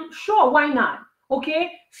sure, why not?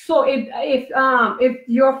 Okay? So if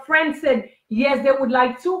your friend said yes, they would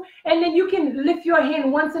like to. And then you can lift your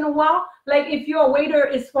hand once in a while. Like if your waiter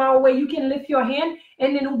is far away, you can lift your hand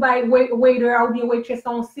and then by waiter, I'll be a waitress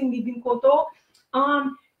on Cindy Binkoto.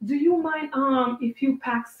 Do you mind if you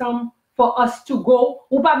pack some for us to go?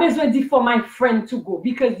 Ou pas besoin dit for my friend to go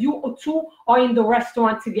because you two are in the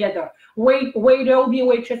restaurant together. Waiter ou bien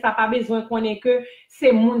waitress a pas besoin konnen que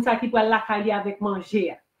c'est moun sa ki pral la kali avec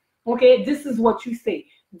manger. Okay, this is what you say.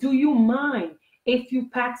 Do you mind if you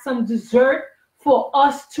pack some dessert for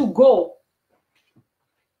us to go?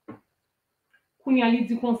 Kounya li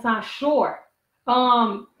di kon sa, sure.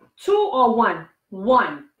 2 or 1?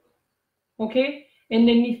 1. Okay? And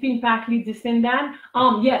then you fin pack li this and that.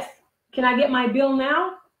 Yes. Can I get my bill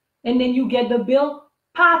now? And then you get the bill.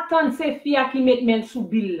 Pa tan se fia ki met men sou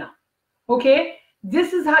bill la. Okay?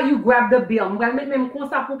 This is how you grab the bill. Mwen met men kon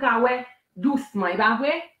sa pou ka we doucement. Ba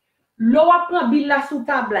vwe? Lo a pran bill la sou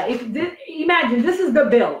tabla. Imagine, this is the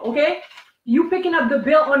bill, okay? You picking up the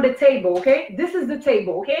bill on the table, okay? This is the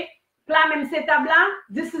table, okay? Pla men se tabla,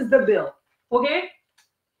 this is the bill, okay?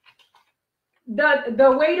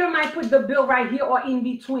 The waiter might put the bill right here or in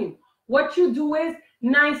between. What you do is,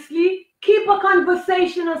 nicely, keep a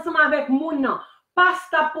conversation ensemble avec moun nan. Pas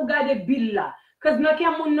stop pou gade bill la. Cause nan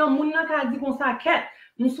ke moun nan ka di kon sa ket.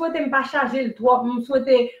 M'souhaite m'pas charger le trop,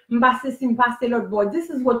 m'souhaite m'passe si m'passe l'autre boy.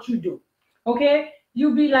 This is what you do, okay?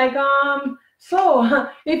 You be like, so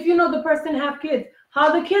if you know the person have kids,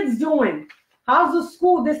 how the kids doing? How's the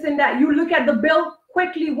school, this and that? You look at the bill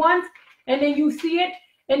quickly once, and then you see it,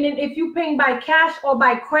 and then if you paying by cash or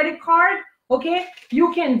by credit card, okay,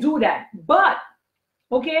 you can do that. But,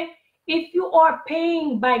 okay, if you are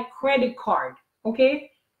paying by credit card, okay,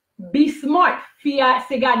 be smart. Fia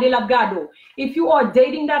se gade la gado. If you are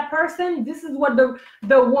dating that person, this is what the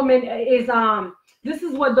woman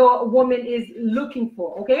is looking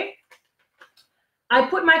for, okay? I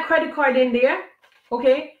put my credit card in there,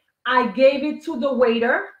 okay? I gave it to the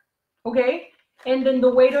waiter, okay? And then the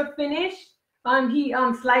waiter finished. He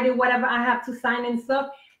slided whatever I have to sign and stuff.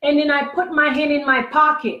 And then I put my hand in my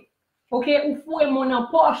pocket, okay? Ou fouye mon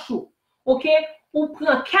poche, okay? Ou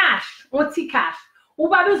pren cash, cash. Ou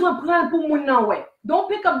pas besoin prendre pour moun nan way. Don't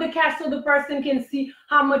pick up the cash so the person can see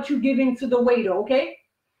how much you're giving to the waiter, okay?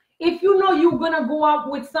 If you know you're gonna go out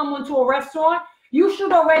with someone to a restaurant, you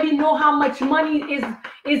should already know how much money is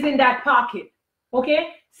in that pocket, okay?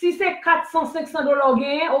 Si c'est 400-500 dollars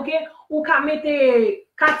gain, okay? Ou ka mette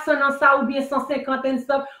 400 dans ça ou bien 150 and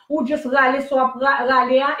stuff, ou just rale so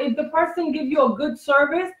rale. If the person give you a good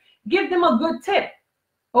service, give them a good tip,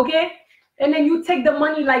 okay? And then you take the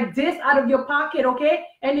money like this out of your pocket, okay?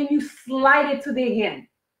 And then you slide it to their hand,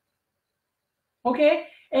 okay?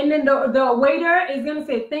 And then the waiter is going to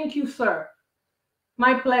say, thank you, sir.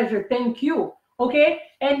 My pleasure, thank you, okay?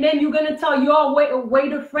 And then you're going to tell your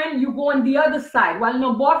waiter friend, you go on the other side. While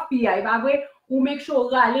no bofia, who make sure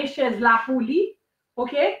la chaise la pouli,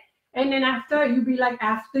 okay? And then after, you be like,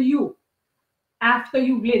 after you. After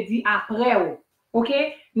you vle di apre.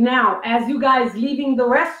 Okay, now as you guys leaving the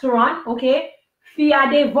restaurant, okay, fia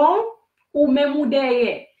devant ou même ou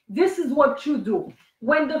derrière. This is what you do.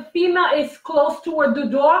 When the female is close toward the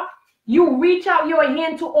door, you reach out your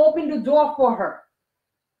hand to open the door for her.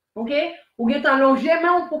 Okay, ou get allongé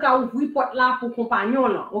main pour ka ouvrir porte là pour compagnon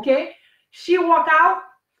là. Okay, she walk out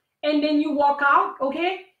and then you walk out.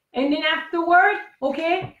 Okay, and then afterward,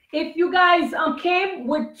 okay, if you guys came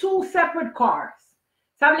with 2 separate cars.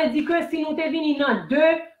 Ça veut dire que si nous te vini dans 2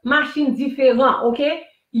 machines différentes, okay?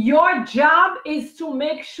 Your job is to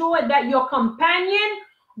make sure that your companion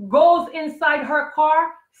goes inside her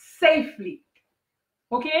car safely.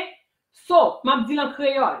 Okay? So, m'a dit en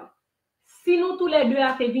créole. Si nous tous les deux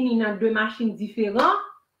a te vini dans 2 machines différentes,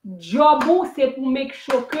 job ou c'est pour make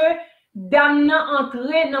sure que dame nan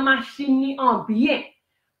entre dans machine ni en bien.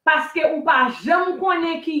 Parce que ou pas jamais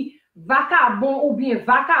connaît qui vagabond ou bien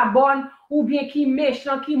vagabonde ou bien qui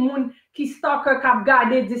méchant qui moun qui stalker kap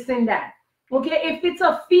gade this and that. Okay, if it's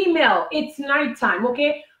a female, it's nighttime,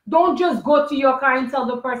 okay? Don't just go to your car and tell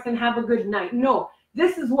the person have a good night. No,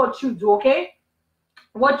 this is what you do, okay?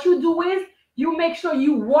 What you do is you make sure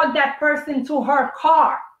you walk that person to her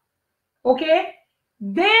car, okay?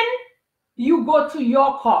 Then you go to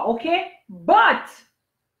your car, okay? But,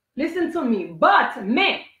 listen to me,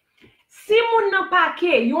 mais, si moun nan pa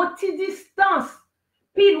ke, yon ti distance,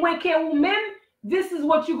 pi lwen ke ou men, this is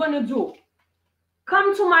what you're gonna do.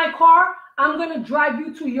 Come to my car, I'm gonna drive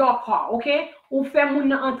you to your car, okay? Ou fe moun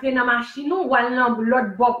nan entre nan machine ou wal nan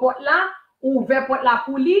l'autre bo pot la, ou ve pot la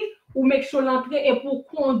pou li, ou make sure l'entre et pour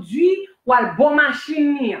conduire wal bon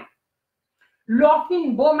machine ni. L'or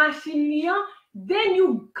fin bon machine ni, then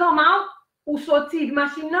you come out ou sorti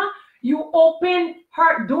machine nan, you open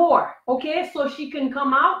her door, okay, so she can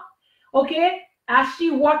come out, okay. As she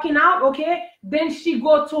walking out, okay, then she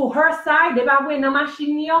go to her side,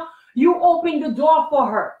 you open the door for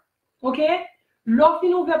her, okay.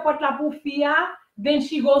 Then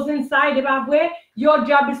she goes inside, your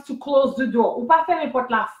job is to close the door.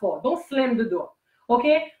 Don't slam the door,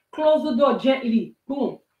 okay. Close the door gently,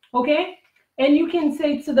 boom, okay. And you can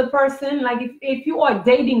say to the person, like if you are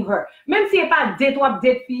dating her, même si pas date ou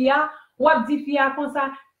date fia, what dit fia comme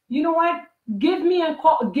ça, you know what? Give me a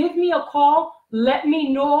call, let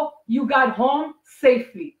me know you got home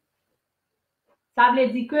safely. Ça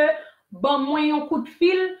veut dire que bon moi un coup de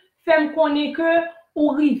fil, fait me connaître que ou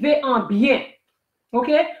rive en bien.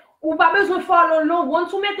 OK? Ou pas besoin follow long,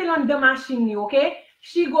 once you mette on the machine, okay?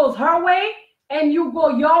 She goes her way and you go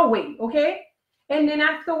your way, okay? And then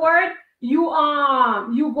afterward you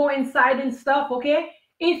go inside and stuff, okay?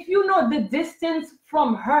 If you know the distance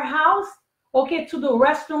from her house, okay, to the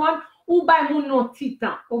restaurant, ou bay moun non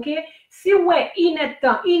titan, okay? Si ouais,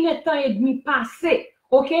 inetan et demi passé,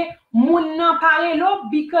 okay? Moun nan pare lo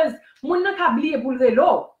because moun nan kabliye pou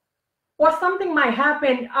lo. Or something might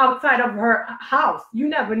happen outside of her house. You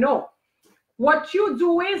never know. What you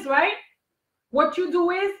do is, right? What you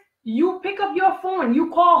do is you pick up your phone,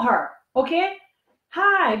 you call her, okay?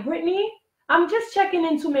 Hi, Brittany. I'm just checking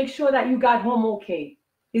in to make sure that you got home okay.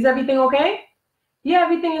 Is everything okay? Yeah,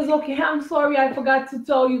 everything is okay. I'm sorry, I forgot to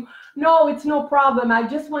tell you. No, it's no problem. I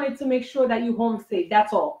just wanted to make sure that you home safe.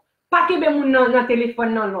 That's all. Pa kebe moun nan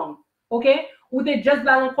téléphone nan long. Okay? Ou te just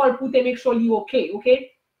balon call pou te make sure you okay,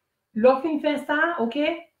 okay? L'offin fait ça,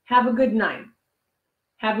 okay? Have a good night.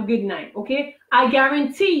 Have a good night, okay? I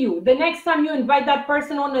guarantee you, the next time you invite that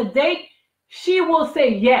person on a date, she will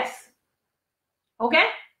say yes. Okay?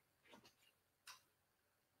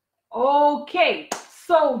 Okay.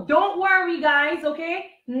 So don't worry, guys,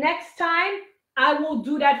 okay? Next time, I will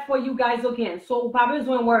do that for you guys again. So, pas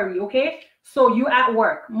besoin worry, okay? So, you at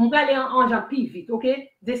work. Okay?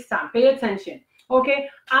 This time, pay attention. Okay?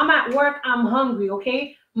 I'm at work. I'm hungry,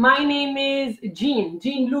 okay? My name is Jean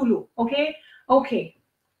Lulu, okay? Okay.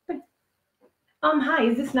 Hi,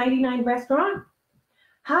 is this 99 restaurant?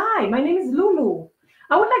 Hi, my name is Lulu.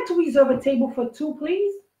 I would like to reserve a table for 2,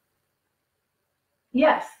 please.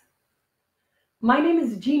 Yes. My name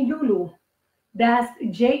is Jean Lulu. That's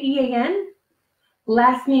Jean.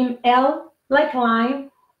 Last name L like lime,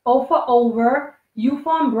 O for over, U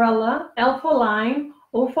for umbrella, L for lime,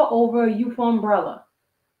 O for over, U for umbrella.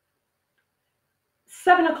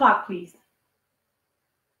 7 o'clock, please.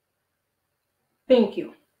 Thank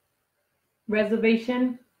you.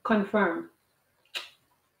 Reservation confirmed.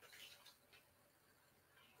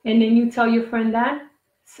 And then you tell your friend that,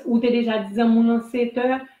 ou t'es déjà dit mon 7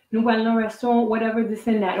 heures, nous allons dans un restaurant, whatever, this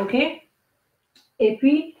and that, okay? Et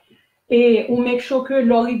puis, ou make sure que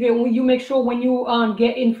l'arrivée, you make sure when you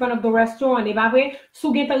get in front of the restaurant, et bah vrai,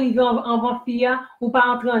 sou get arrivé en vent fia, ou pas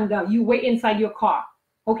entrer en dedans, you wait inside your car,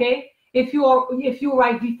 okay? If you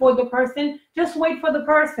arrive before the person, just wait for the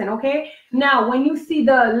person, okay? Now, when you see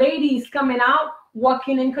the ladies coming out,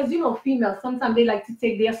 walking in, because you know females, sometimes they like to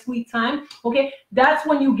take their sweet time, okay? That's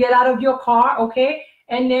when you get out of your car, okay?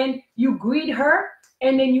 And then you greet her,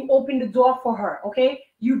 and then you open the door for her, okay?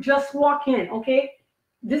 You just walk in, okay?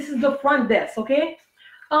 This is the front desk, okay?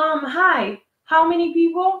 Hi, how many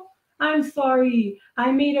people? I'm sorry,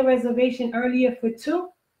 I made a reservation earlier for 2.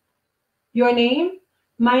 Your name?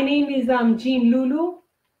 My name is Jean Lulu.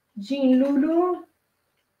 Jean Lulu.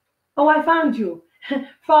 Oh, I found you.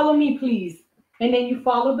 Follow me, please. And then you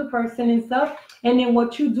follow the person and stuff. And then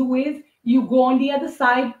what you do is you go on the other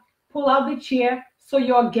side, pull out the chair so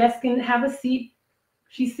your guest can have a seat.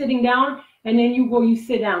 She's sitting down, and then you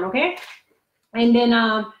sit down, okay? And then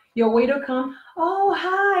your waiter come. Oh,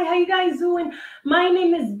 hi, how you guys doing? My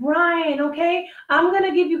name is Brian, okay? I'm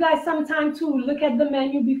gonna give you guys some time to look at the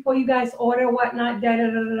menu before you guys order, whatnot,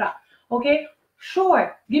 okay?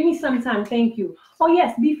 Sure, give me some time, thank you. Oh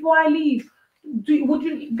yes, before I leave, would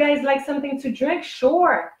you guys like something to drink?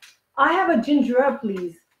 Sure. I have a ginger ale,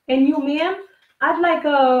 please. And you, ma'am? I'd like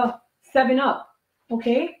a 7-Up,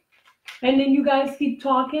 okay? And then you guys keep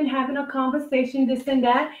talking, having a conversation, this and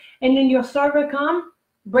that. And then your server come,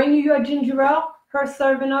 bring you your ginger ale, her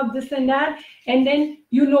serving up this and that. And then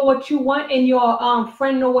you know what you want, and your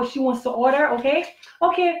friend know what she wants to order, okay?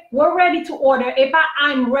 Okay, we're ready to order. Epa,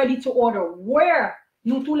 I'm ready to order. We're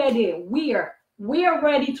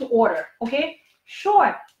ready to order, okay?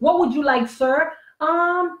 Sure. What would you like, sir?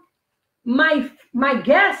 My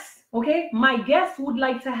guests, okay? My guests would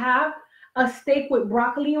like to have a steak with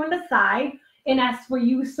broccoli on the side, And as for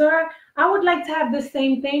you, sir, I would like to have the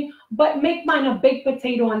same thing, but make mine a baked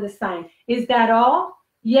potato on the side. Is that all?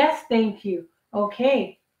 Yes, thank you.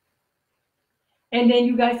 Okay. And then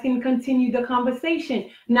you guys can continue the conversation.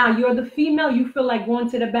 Now you're the female, you feel like going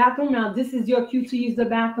to the bathroom. Now this is your cue to use the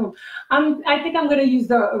bathroom. I think I'm gonna use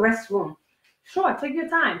the restroom. Sure, take your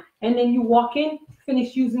time. And then you walk in,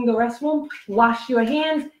 finish using the restroom, wash your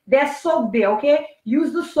hands. There's soap there, okay?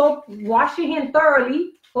 Use the soap, wash your hand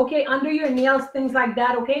thoroughly, okay? Under your nails, things like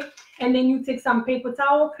that, okay? And then you take some paper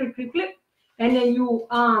towel, clip, clip, clip, and then you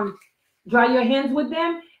dry your hands with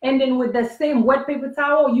them. And then with the same wet paper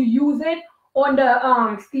towel, you use it on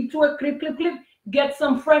the stick to it, clip, clip, clip. Get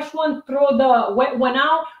some fresh one, throw the wet one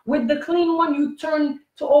out. With the clean one, you turn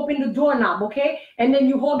to open the doorknob, okay? And then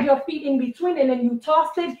you hold your feet in between, and then you toss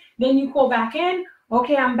it. Then you go back in.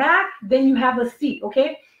 Okay, I'm back. Then you have a seat,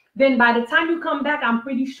 okay? Then by the time you come back, I'm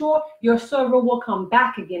pretty sure your server will come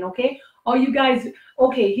back again, okay? Or you guys,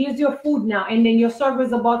 okay, here's your food now. And then your server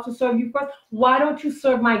is about to serve you first. Why don't you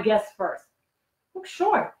serve my guest first? Oh,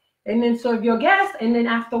 sure. And then serve your guest, and then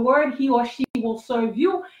afterward, he or she will serve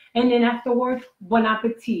you, and then afterward, bon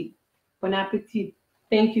appetit. Bon appetit.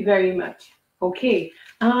 Thank you very much. Okay.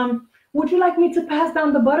 Would you like me to pass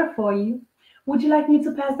down the butter for you? Would you like me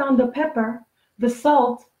to pass down the pepper, the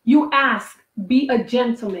salt? You ask. Be a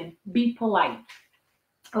gentleman. Be polite.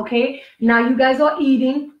 Okay. Now you guys are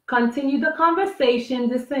eating. Continue the conversation,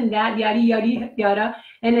 this and that, yada, yada, yada.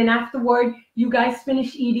 And then afterward, you guys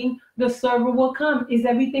finish eating, the server will come. Is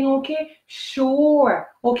everything okay? Sure.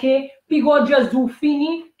 Okay. People just do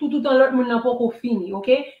fini, tout l'autre monde n'a pas fini,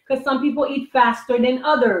 okay? Because some people eat faster than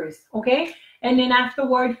others, okay? And then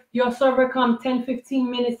afterward, your server come 10,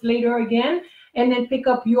 15 minutes later again, and then pick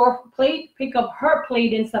up your plate, pick up her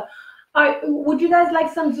plate and stuff. Would you guys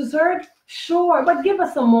like some dessert? Sure, but give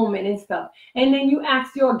us a moment and stuff. And then you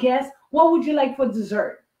ask your guest, what would you like for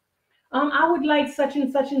dessert? I would like such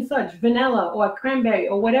and such and such, vanilla or cranberry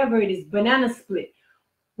or whatever it is, banana split.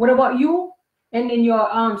 What about you? And then your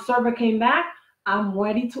server came back. I'm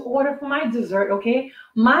ready to order for my dessert, okay?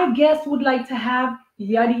 My guest would like to have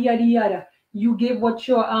yada, yada, yada. You give what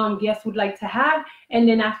your guest would like to have, and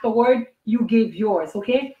then afterward, you give yours,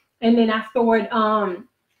 okay? And then afterward,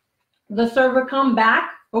 the server come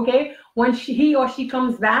back, okay? When he or she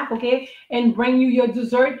comes back, okay, and bring you your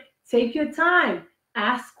dessert, take your time,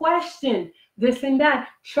 ask questions, this and that.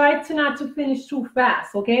 Try to not to finish too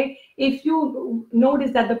fast, okay? If you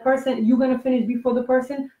notice that the person, you're gonna finish before the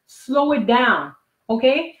person, slow it down,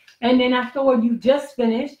 okay? And then afterward, you just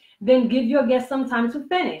finished, then give your guest some time to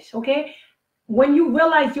finish, okay? When you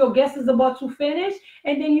realize your guest is about to finish,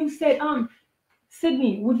 and then you said,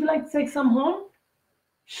 Sydney, would you like to take some home?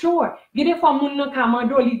 Sure. Gede fwa moun nan ka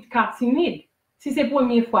mando li ka timide. Si c'est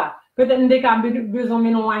première fois, peut-être n'de ka besoin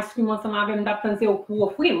menon ice cream ensemble avec m'dap pense ou pour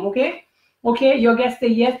offrir, okay? Okay, your guest say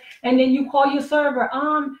yes, and then you call your server.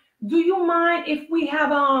 Do you mind if we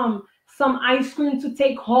have some ice cream to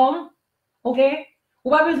take home? Okay?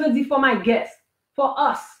 Ou pas besoin di for my guest, for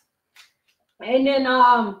us. And then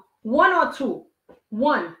one or two,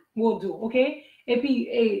 one will do, okay? Et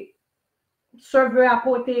puis server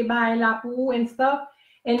apporte by la pou and stuff.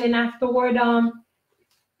 And then afterward,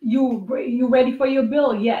 you ready for your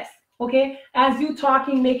bill? Yes. Okay. As you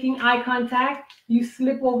talking, making eye contact, you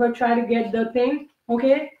slip over, try to get the thing.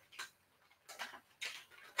 Okay.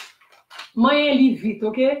 Moyen li vite.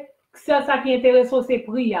 Okay. Ça qui intéresse c'est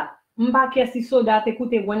prix. M'pa ke si soda te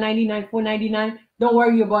coûte $1.99, $4.99. Don't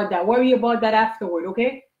worry about that. Worry about that afterward.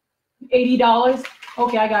 Okay. $80.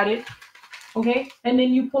 Okay, I got it. Okay. And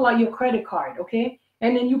then you pull out your credit card. Okay.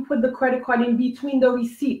 And then you put the credit card in between the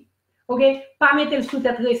receipt, okay? Pas mettre sous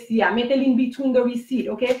tête receipt, mettre in between the receipt,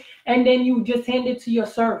 okay? And then you just hand it to your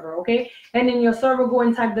server, okay? And then your server go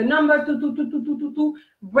and type the number,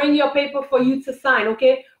 bring your paper for you to sign,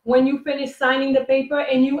 okay? When you finish signing the paper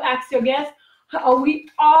and you ask your guest, are we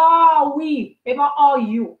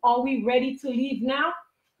ready to leave now?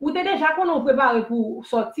 Ou te déjà qu'on on prépare pour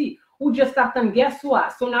sortir, ou just attend guess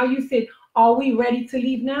what? So now you said, are we ready to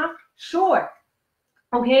leave now? Sure.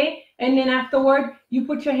 Okay, and then afterward, you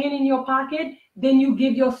put your hand in your pocket, then you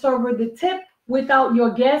give your server the tip without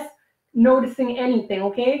your guest noticing anything,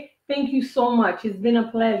 okay? Thank you so much. It's been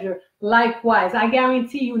a pleasure. Likewise, I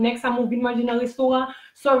guarantee you, next time we'll be manger dans le restaurant,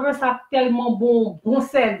 servers have tellement bon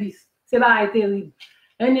service. C'est pas terrible.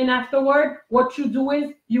 And then afterward, what you do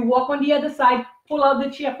is you walk on the other side, pull out the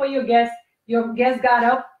chair for your guest. Your guest got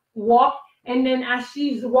up, walk, and then as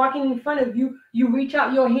she's walking in front of you, you reach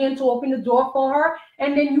out your hand to open the door for her,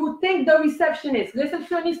 and then you thank the receptionist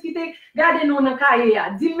qui te garde non na kaye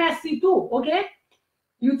ya. Di merci tout, okay?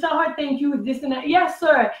 You tell her thank you, this and that. Yes,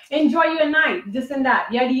 sir. Enjoy your night, this and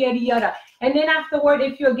that, yada, yada, yada. And then afterward,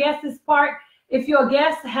 if your guest has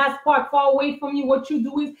parked far away from you, what you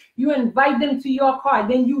do is you invite them to your car.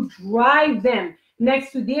 Then you drive them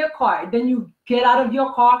next to their car. Then you get out of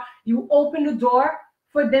your car. You open the door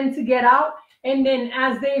for them to get out. And then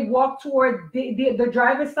as they walk toward the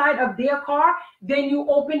driver's side of their car, then you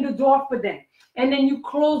open the door for them. And then you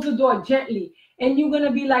close the door gently. And you're going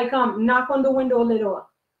to be like, knock on the window a little.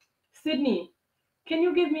 Sydney, can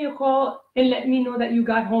you give me a call and let me know that you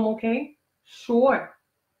got home okay? Sure.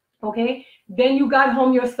 Okay? Then you got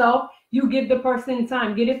home yourself. You give the person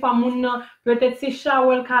time. Gede fa moun nan, peut-être c'est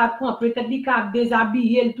shower ka prend, peut-être li ka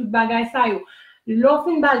déshabiller tout bagay sa yo. Lo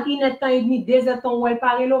fin bal inet tan et demi, 2 heures ton wel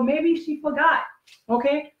pare lo, maybe she forgot.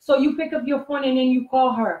 Okay? So you pick up your phone and then you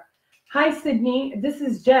call her. Hi Sydney, this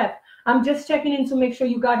is Jeff. I'm just checking in to make sure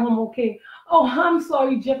you got home okay. Oh, I'm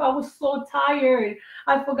sorry, Jeff. I was so tired.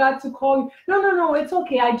 I forgot to call you. No, it's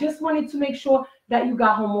okay. I just wanted to make sure that you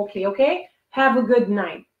got home okay, okay? Have a good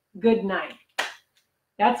night. Good night.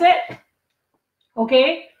 That's it.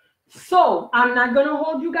 Okay? So, I'm not going to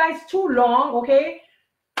hold you guys too long, okay?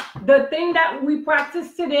 The thing that we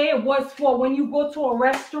practiced today was for when you go to a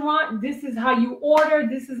restaurant, this is how you order.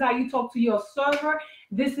 This is how you talk to your server.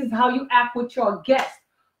 This is how you act with your guests.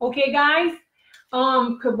 Okay, guys?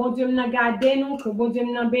 Que bon Dieu m'na gade nou, que bon Dieu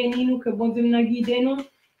m'na béni nou, que bon Dieu m'na guide nou,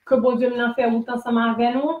 que bon Dieu m'na fè route ensemble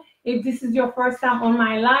avec nou. If this is your first time on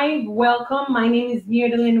my live, welcome. My name is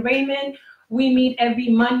Myrdelyn Raymond. We meet every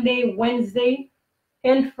Monday, Wednesday,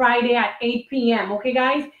 and Friday at 8 p.m. Okay,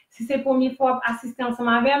 guys? Si c'est première fois assister ensemble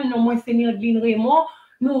avec nous, moi c'est Myrdelyn Raymond.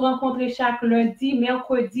 Nous rencontrons chaque lundi,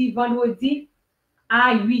 mercredi, vendredi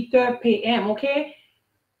à 8 p.m. Okay?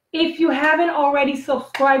 If you haven't already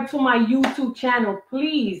subscribed to my YouTube channel,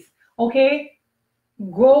 please, okay,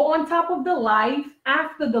 go on top of the live.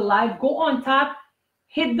 After the live, go on top,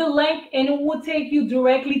 hit the link, and it will take you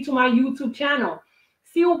directly to my YouTube channel.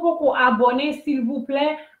 Si vous pouvez abonner, s'il vous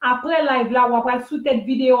plaît, après live là, vous pouvez sous cette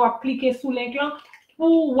vidéo, cliquer sur link là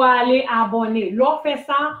pour aller abonner. L'on fait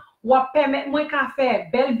ça, vous permettre moi qu'à faire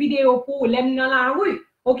belle vidéo pour l'aime dans la rue,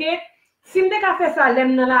 ok? Si je fais ça,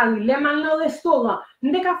 l'aime dans la rue, l'aime dans le restaurant,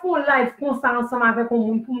 je fais un live constant ensemble avec un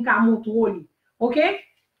monde pour me montrer. Okay?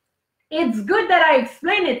 It's good that I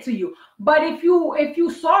explain it to you, but if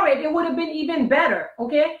you saw it, it would have been even better.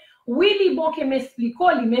 Okay? Oui, li bon que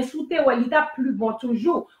m'explico li, mais sous te li ta plus bon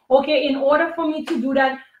toujours. Okay? In order for me to do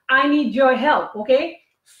that, I need your help. Okay?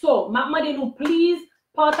 So, m'amade nou please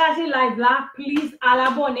partager live là, please à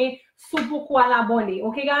l'abonner, sous pourquoi l'abonner.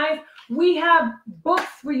 Okay, guys? We have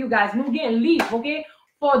books for you guys. Nous gen livre, okay?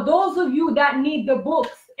 For those of you that need the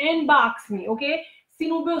books, inbox me, okay? Si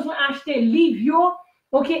nous besoin acheter livre yo,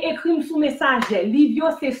 okay, écris sous message. Livre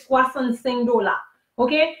yo c'est $65,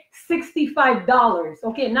 okay? $65,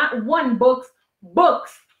 okay? Not one books,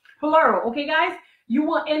 plural, okay, guys? You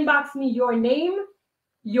will inbox me your name,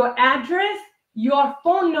 your address, your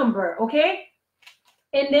phone number, okay?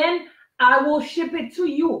 And then I will ship it to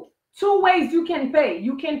you. 2 ways you can pay.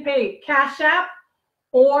 You can pay Cash App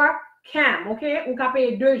or Cam, okay? Ou ka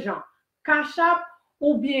paye 2 gens. Cash App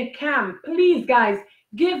ou bien Cam. Please, guys,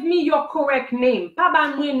 give me your correct name. Pa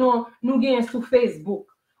ba mwen nou gen sou Facebook,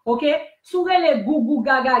 okay? Sou rele Gugu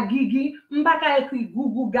Gaga Gigi, mba ka ekri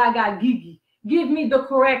Gugu Gaga Gigi. Give me the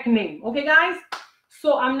correct name, okay, guys?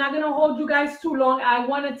 So I'm not going to hold you guys too long. I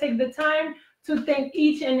want to take the time to thank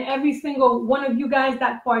each and every single one of you guys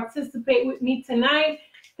that participate with me tonight.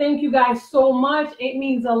 Thank you guys so much. It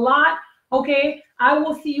means a lot. Okay, I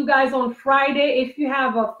will see you guys on Friday. If you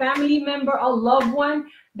have a family member, a loved one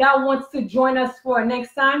that wants to join us for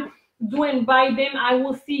next time, do invite them. I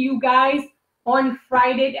will see you guys on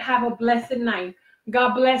Friday. Have a blessed night.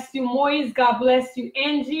 God bless you, Moise. God bless you,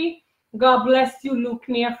 Angie. God bless you, Luke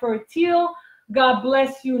Near Fertile. God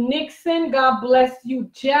bless you, Nixon. God bless you,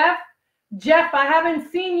 Jeff. Jeff, I haven't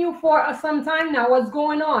seen you for some time now. What's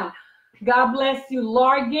going on? God bless you,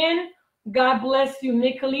 Largan. God bless you,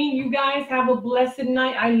 Nicolene. You guys have a blessed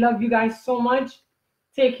night. I love you guys so much.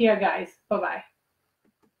 Take care, guys. Bye-bye.